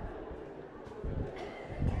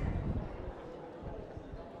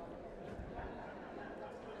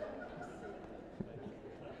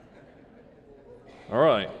 All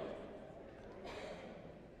right.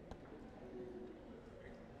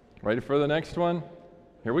 Ready for the next one?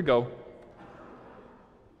 Here we go.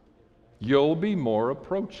 You'll be more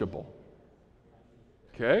approachable.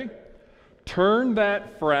 Okay? Turn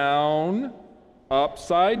that frown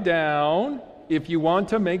upside down if you want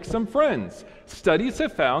to make some friends. Studies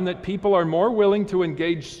have found that people are more willing to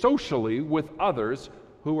engage socially with others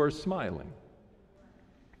who are smiling.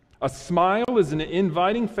 A smile is an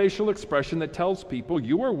inviting facial expression that tells people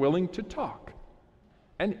you are willing to talk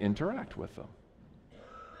and interact with them.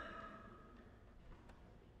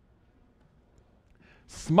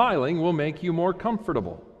 Smiling will make you more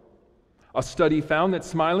comfortable. A study found that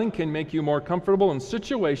smiling can make you more comfortable in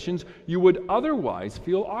situations you would otherwise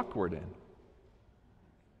feel awkward in.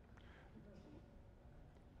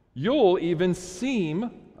 You'll even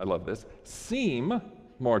seem, I love this, seem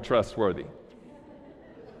more trustworthy.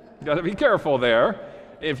 You got to be careful there.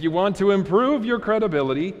 If you want to improve your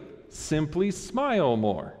credibility, simply smile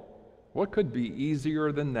more. What could be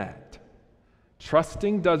easier than that?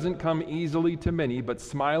 Trusting doesn't come easily to many, but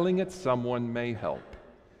smiling at someone may help.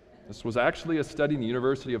 This was actually a study in the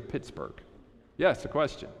University of Pittsburgh. Yes, a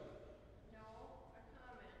question. No,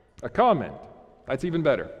 a comment. A comment. That's even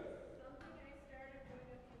better. Something I started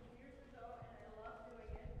doing a few years ago, and I love doing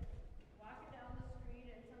it. Walking down the street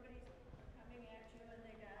and somebody's coming at you and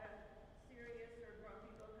they got a serious or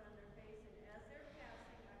grumpy look on their face, and as they're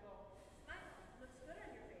passing, I go, smile, looks good on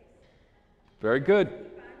your face. Very good.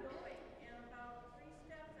 Keep on going, and about 3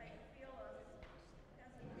 steps I feel a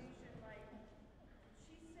hesitation like,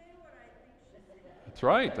 did she say what I think she said? That's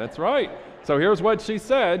right, that's right. So here's what she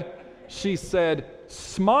said. She said,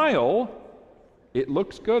 smile, it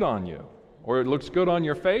looks good on you. Or it looks good on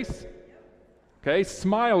your face. Okay,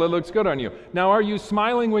 smile, it looks good on you. Now, are you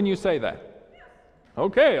smiling when you say that?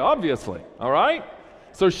 Okay, obviously, all right?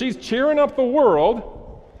 So she's cheering up the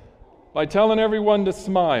world by telling everyone to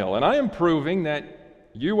smile. And I am proving that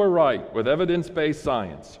you were right with evidence-based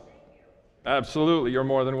science. Absolutely, you're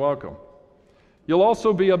more than welcome. You'll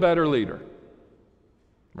also be a better leader.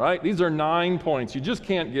 Right? These are 9 points. You just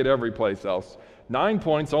can't get every place else. 9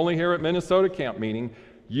 points only here at Minnesota Camp Meeting.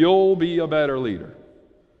 You'll be a better leader.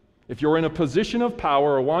 If you're in a position of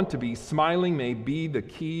power or want to be, smiling may be the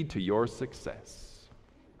key to your success.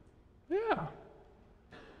 Yeah.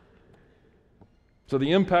 So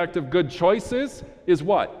the impact of good choices is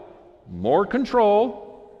what? More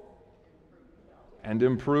control and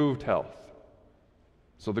improved health.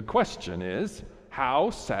 So the question is, How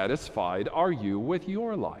satisfied are you with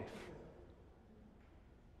your life?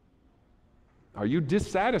 Are you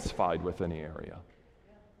dissatisfied with any area?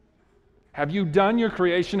 Have you done your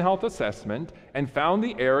creation health assessment and found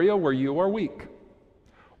the area where you are weak?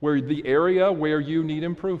 Where the area where you need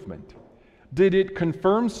improvement? Did it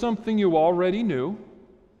confirm something you already knew,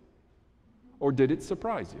 or did it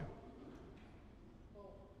surprise you?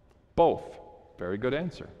 Both. Very good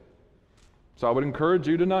answer. So I would encourage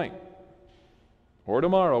you tonight or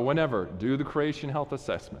tomorrow, whenever, do the creation health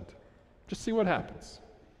assessment. Just see what happens.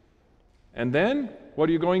 And then, what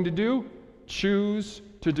are you going to do? Choose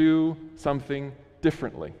to do something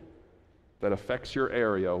differently that affects your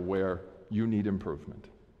area where you need improvement.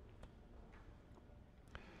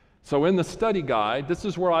 So in the study guide, this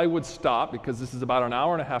is where I would stop, because this is about an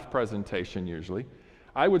hour and a half presentation usually.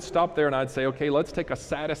 I would stop there and I'd say, okay, let's take a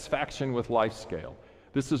satisfaction with life scale.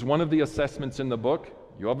 This is one of the assessments in the book.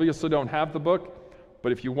 You obviously don't have the book,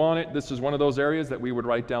 but if you want it, this is one of those areas that we would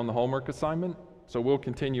write down the homework assignment. So we'll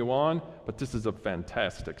continue on, but this is a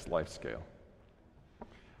fantastic life scale.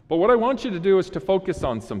 But what I want you to do is to focus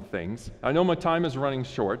on some things. I know my time is running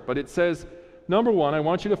short, but it says, number one, I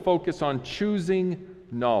want you to focus on choosing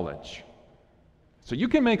knowledge. So you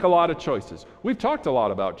can make a lot of choices. We've talked a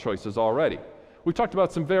lot about choices already. We've talked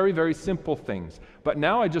about some very, very simple things. But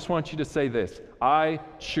now I just want you to say this: I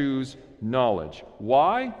choose knowledge.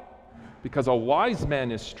 Why? Because a wise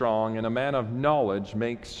man is strong, and a man of knowledge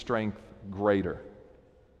makes strength greater.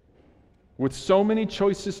 With so many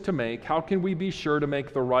choices to make, how can we be sure to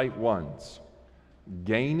make the right ones?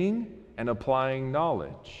 Gaining and applying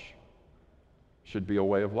knowledge should be a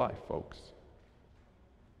way of life, folks.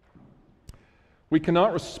 We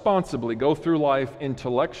cannot responsibly go through life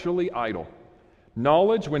intellectually idle.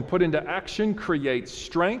 Knowledge, when put into action, creates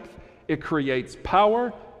strength, it creates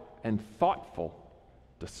power, and thoughtful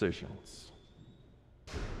decisions.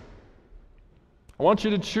 I want you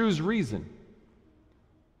to choose reason.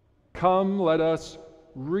 Come, let us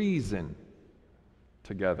reason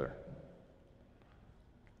together.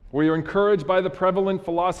 We are encouraged by the prevalent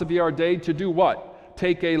philosophy of our day to do what?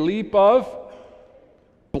 Take a leap of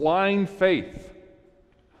blind faith.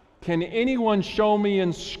 Can anyone show me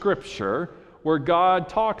in Scripture where God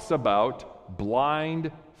talks about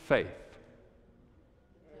blind faith?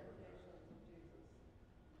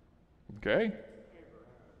 Okay.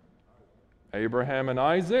 Abraham and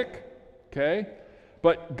Isaac. Okay.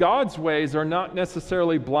 But God's ways are not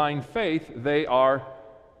necessarily blind faith, they are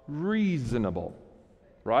reasonable.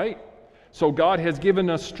 Right? So God has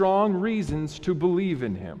given us strong reasons to believe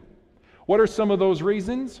in Him. What are some of those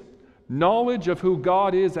reasons? Knowledge of who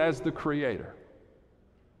God is as the Creator.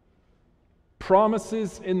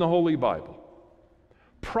 Promises in the Holy Bible.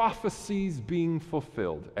 Prophecies being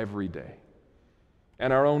fulfilled every day.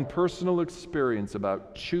 And our own personal experience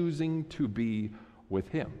about choosing to be with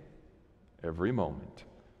Him every moment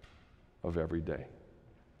of every day.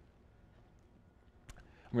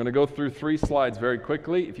 I'm going to go through 3 slides very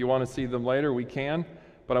quickly. If you want to see them later, we can.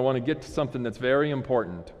 But I want to get to something that's very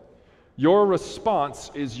important. Your response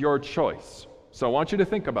is your choice. So I want you to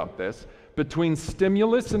think about this. Between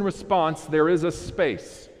stimulus and response, there is a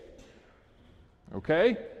space.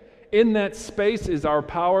 Okay? In that space is our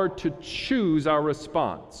power to choose our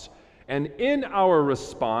response. And in our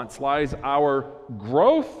response lies our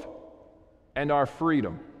growth and our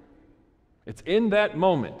freedom. It's in that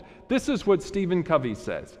moment. This is what Stephen Covey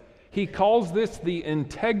says. He calls this the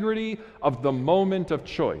integrity of the moment of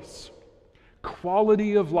choice.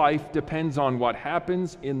 Quality of life depends on what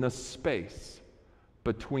happens in the space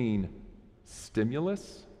between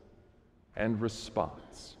stimulus and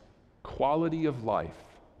response. Quality of life.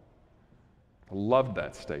 I love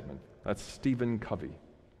that statement. That's Stephen Covey.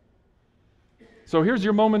 So here's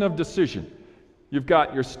your moment of decision. You've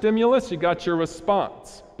got your stimulus, you've got your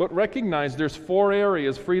response. But recognize there's 4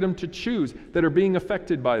 areas, freedom to choose, that are being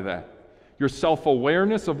affected by that. Your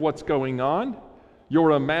self-awareness of what's going on,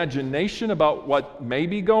 your imagination about what may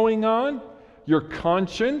be going on, your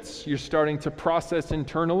conscience, you're starting to process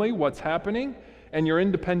internally what's happening, and your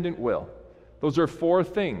independent will. Those are 4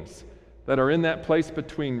 things that are in that place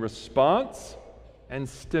between response and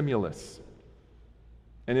stimulus.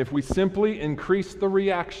 And if we simply increase the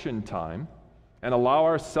reaction time and allow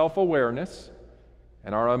our self-awareness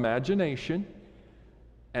and our imagination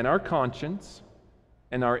and our conscience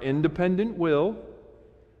and our independent will,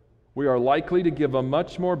 we are likely to give a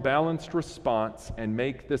much more balanced response and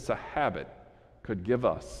make this a habit, could give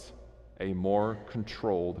us a more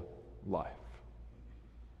controlled life.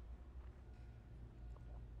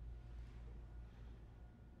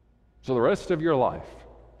 So the rest of your life,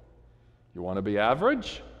 you want to be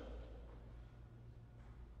average?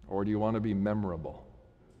 or do you want to be memorable?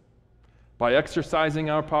 By exercising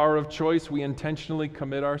our power of choice, we intentionally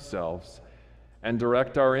commit ourselves and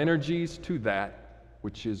direct our energies to that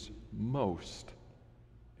which is most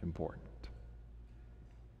important.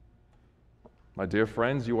 My dear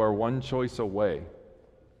friends, you are one choice away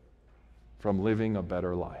from living a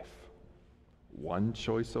better life. One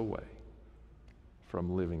choice away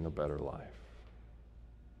from living a better life.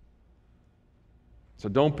 So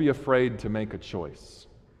don't be afraid to make a choice.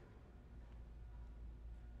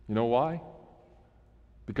 You know why?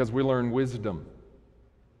 Because we learn wisdom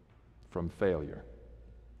from failure,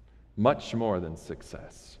 much more than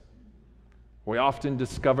success. We often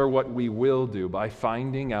discover what we will do by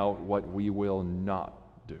finding out what we will not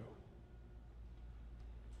do.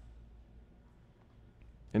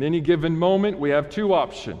 In any given moment, we have two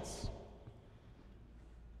options: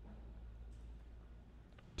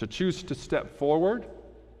 to choose to step forward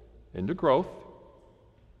into growth,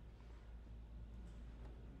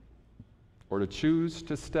 or to choose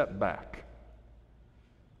to step back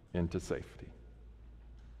into safety.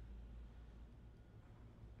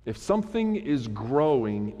 If something is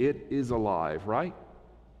growing, it is alive, right?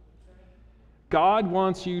 God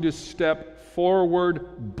wants you to step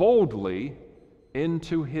forward boldly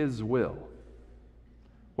into His will.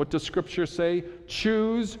 What does Scripture say?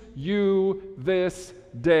 Choose you this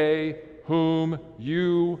day whom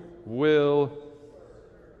you will.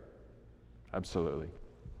 Absolutely.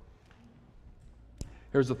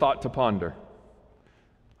 Here's a thought to ponder.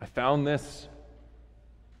 I found this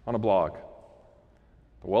on a blog.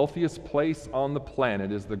 The wealthiest place on the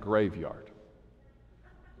planet is the graveyard.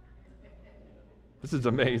 This is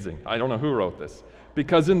amazing. I don't know who wrote this.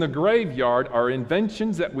 Because in the graveyard are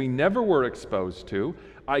inventions that we never were exposed to,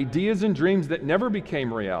 ideas and dreams that never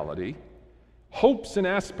became reality, hopes and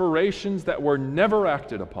aspirations that were never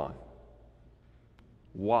acted upon.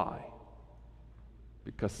 Why?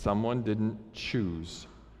 Because someone didn't choose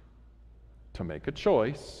to make a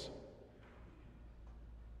choice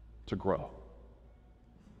to grow.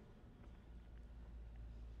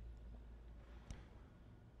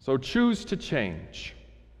 So choose to change.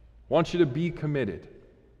 I want you to be committed.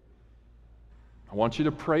 I want you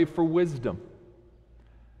to pray for wisdom.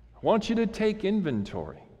 I want you to take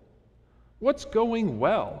inventory. What's going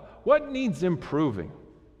well? What needs improving?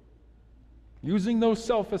 Using those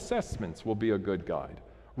self-assessments will be a good guide.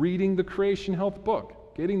 Reading the Creation Health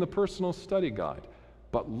book, getting the personal study guide,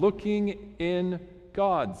 but looking in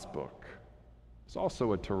God's book is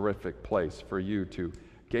also a terrific place for you to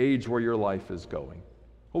gauge where your life is going.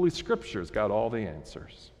 Holy Scripture's got all the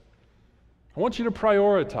answers. I want you to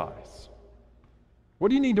prioritize. What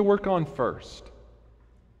do you need to work on first?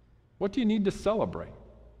 What do you need to celebrate?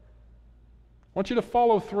 I want you to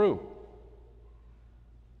follow through.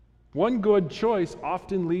 One good choice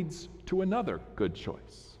often leads to another good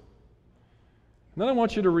choice. And then I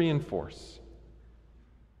want you to reinforce.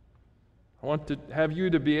 I want to have you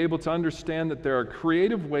to be able to understand that there are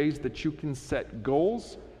creative ways that you can set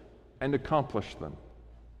goals and accomplish them.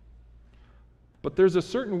 But there's a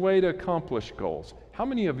certain way to accomplish goals. How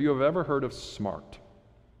many of you have ever heard of SMART?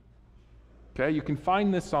 Okay, you can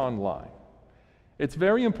find this online. It's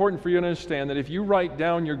very important for you to understand that if you write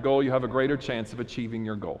down your goal, you have a greater chance of achieving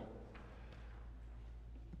your goal.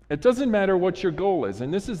 It doesn't matter what your goal is,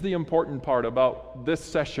 and this is the important part about this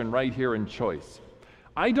session right here in Choice.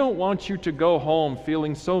 I don't want you to go home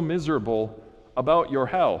feeling so miserable about your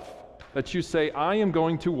health that you say, I am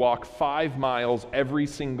going to walk 5 miles every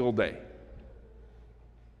single day.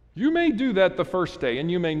 You may do that the first day,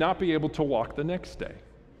 and you may not be able to walk the next day.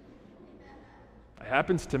 It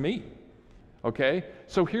happens to me. Okay?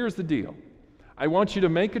 So here's the deal. I want you to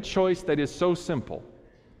make a choice that is so simple.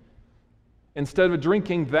 Instead of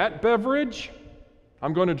drinking that beverage,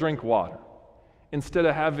 I'm going to drink water. Instead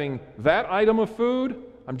of having that item of food,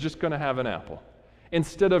 I'm just going to have an apple.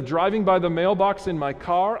 Instead of driving by the mailbox in my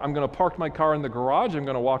car, I'm going to park my car in the garage, I'm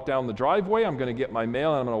going to walk down the driveway, I'm going to get my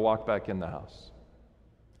mail, and I'm going to walk back in the house.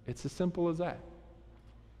 It's as simple as that.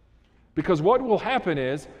 Because what will happen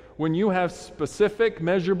is, when you have specific,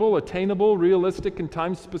 measurable, attainable, realistic, and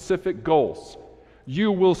time-specific goals,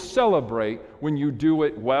 you will celebrate when you do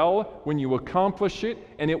it well, when you accomplish it,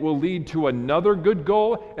 and it will lead to another good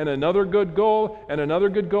goal, and another good goal, and another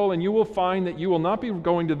good goal, and you will find that you will not be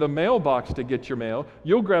going to the mailbox to get your mail.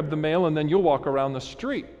 You'll grab the mail, and then you'll walk around the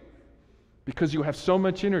street because you have so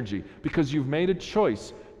much energy, because you've made a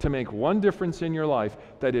choice to make one difference in your life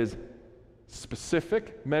that is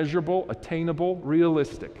specific, measurable, attainable,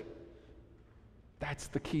 realistic. That's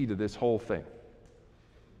the key to this whole thing.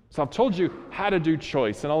 So I've told you how to do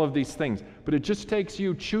choice and all of these things, but it just takes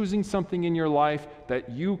you choosing something in your life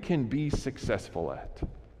that you can be successful at.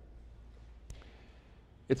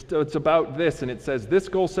 It's about this, and it says this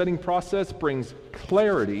goal-setting process brings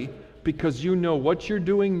clarity because you know what you're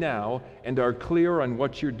doing now and are clear on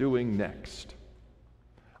what you're doing next.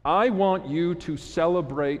 I want you to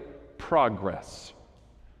celebrate progress.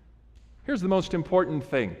 Here's the most important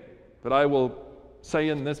thing that I will say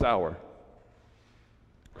in this hour.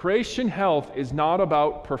 Creation health is not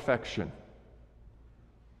about perfection.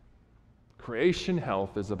 Creation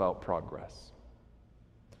health is about progress.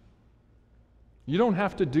 You don't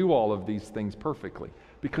have to do all of these things perfectly,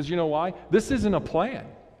 because you know why? This isn't a plan.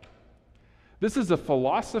 This is a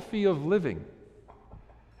philosophy of living.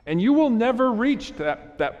 And you will never reach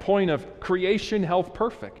that point of creation health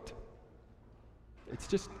perfect. It's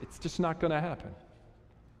just not going to happen.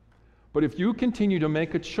 But if you continue to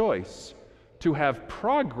make a choice to have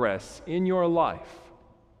progress in your life,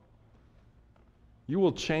 you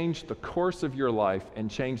will change the course of your life and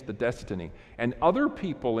change the destiny. And other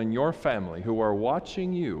people in your family who are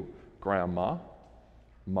watching you, grandma,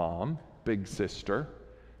 mom, big sister,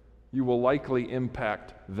 you will likely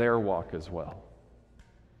impact their walk as well.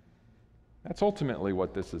 That's ultimately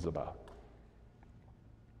what this is about.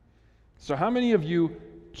 So how many of you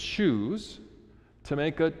choose to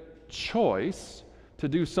make a choice to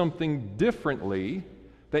do something differently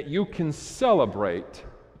that you can celebrate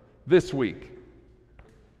this week?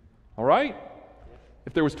 All right?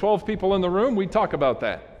 If there was 12 people in the room, we'd talk about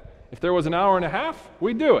that. If there was an hour and a half,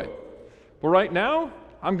 we'd do it. But right now,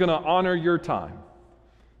 I'm going to honor your time.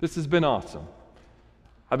 This has been awesome.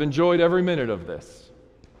 I've enjoyed every minute of this.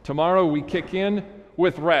 Tomorrow we kick in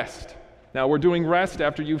with rest. Now we're doing rest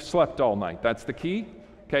after you've slept all night. That's the key.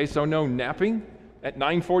 Okay, so no napping at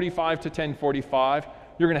 9:45 to 10:45.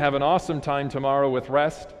 You're going to have an awesome time tomorrow with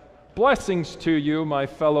rest. Blessings to you, my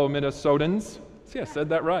fellow Minnesotans. See, I said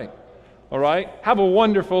that right. All right, have a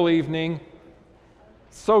wonderful evening.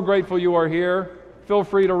 So grateful you are here. Feel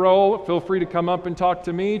free to roll. Feel free to come up and talk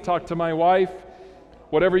to me, talk to my wife.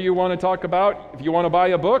 Whatever you want to talk about. If you want to buy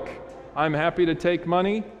a book, I'm happy to take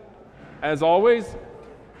money, as always. Thank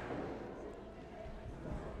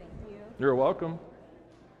you. You're welcome.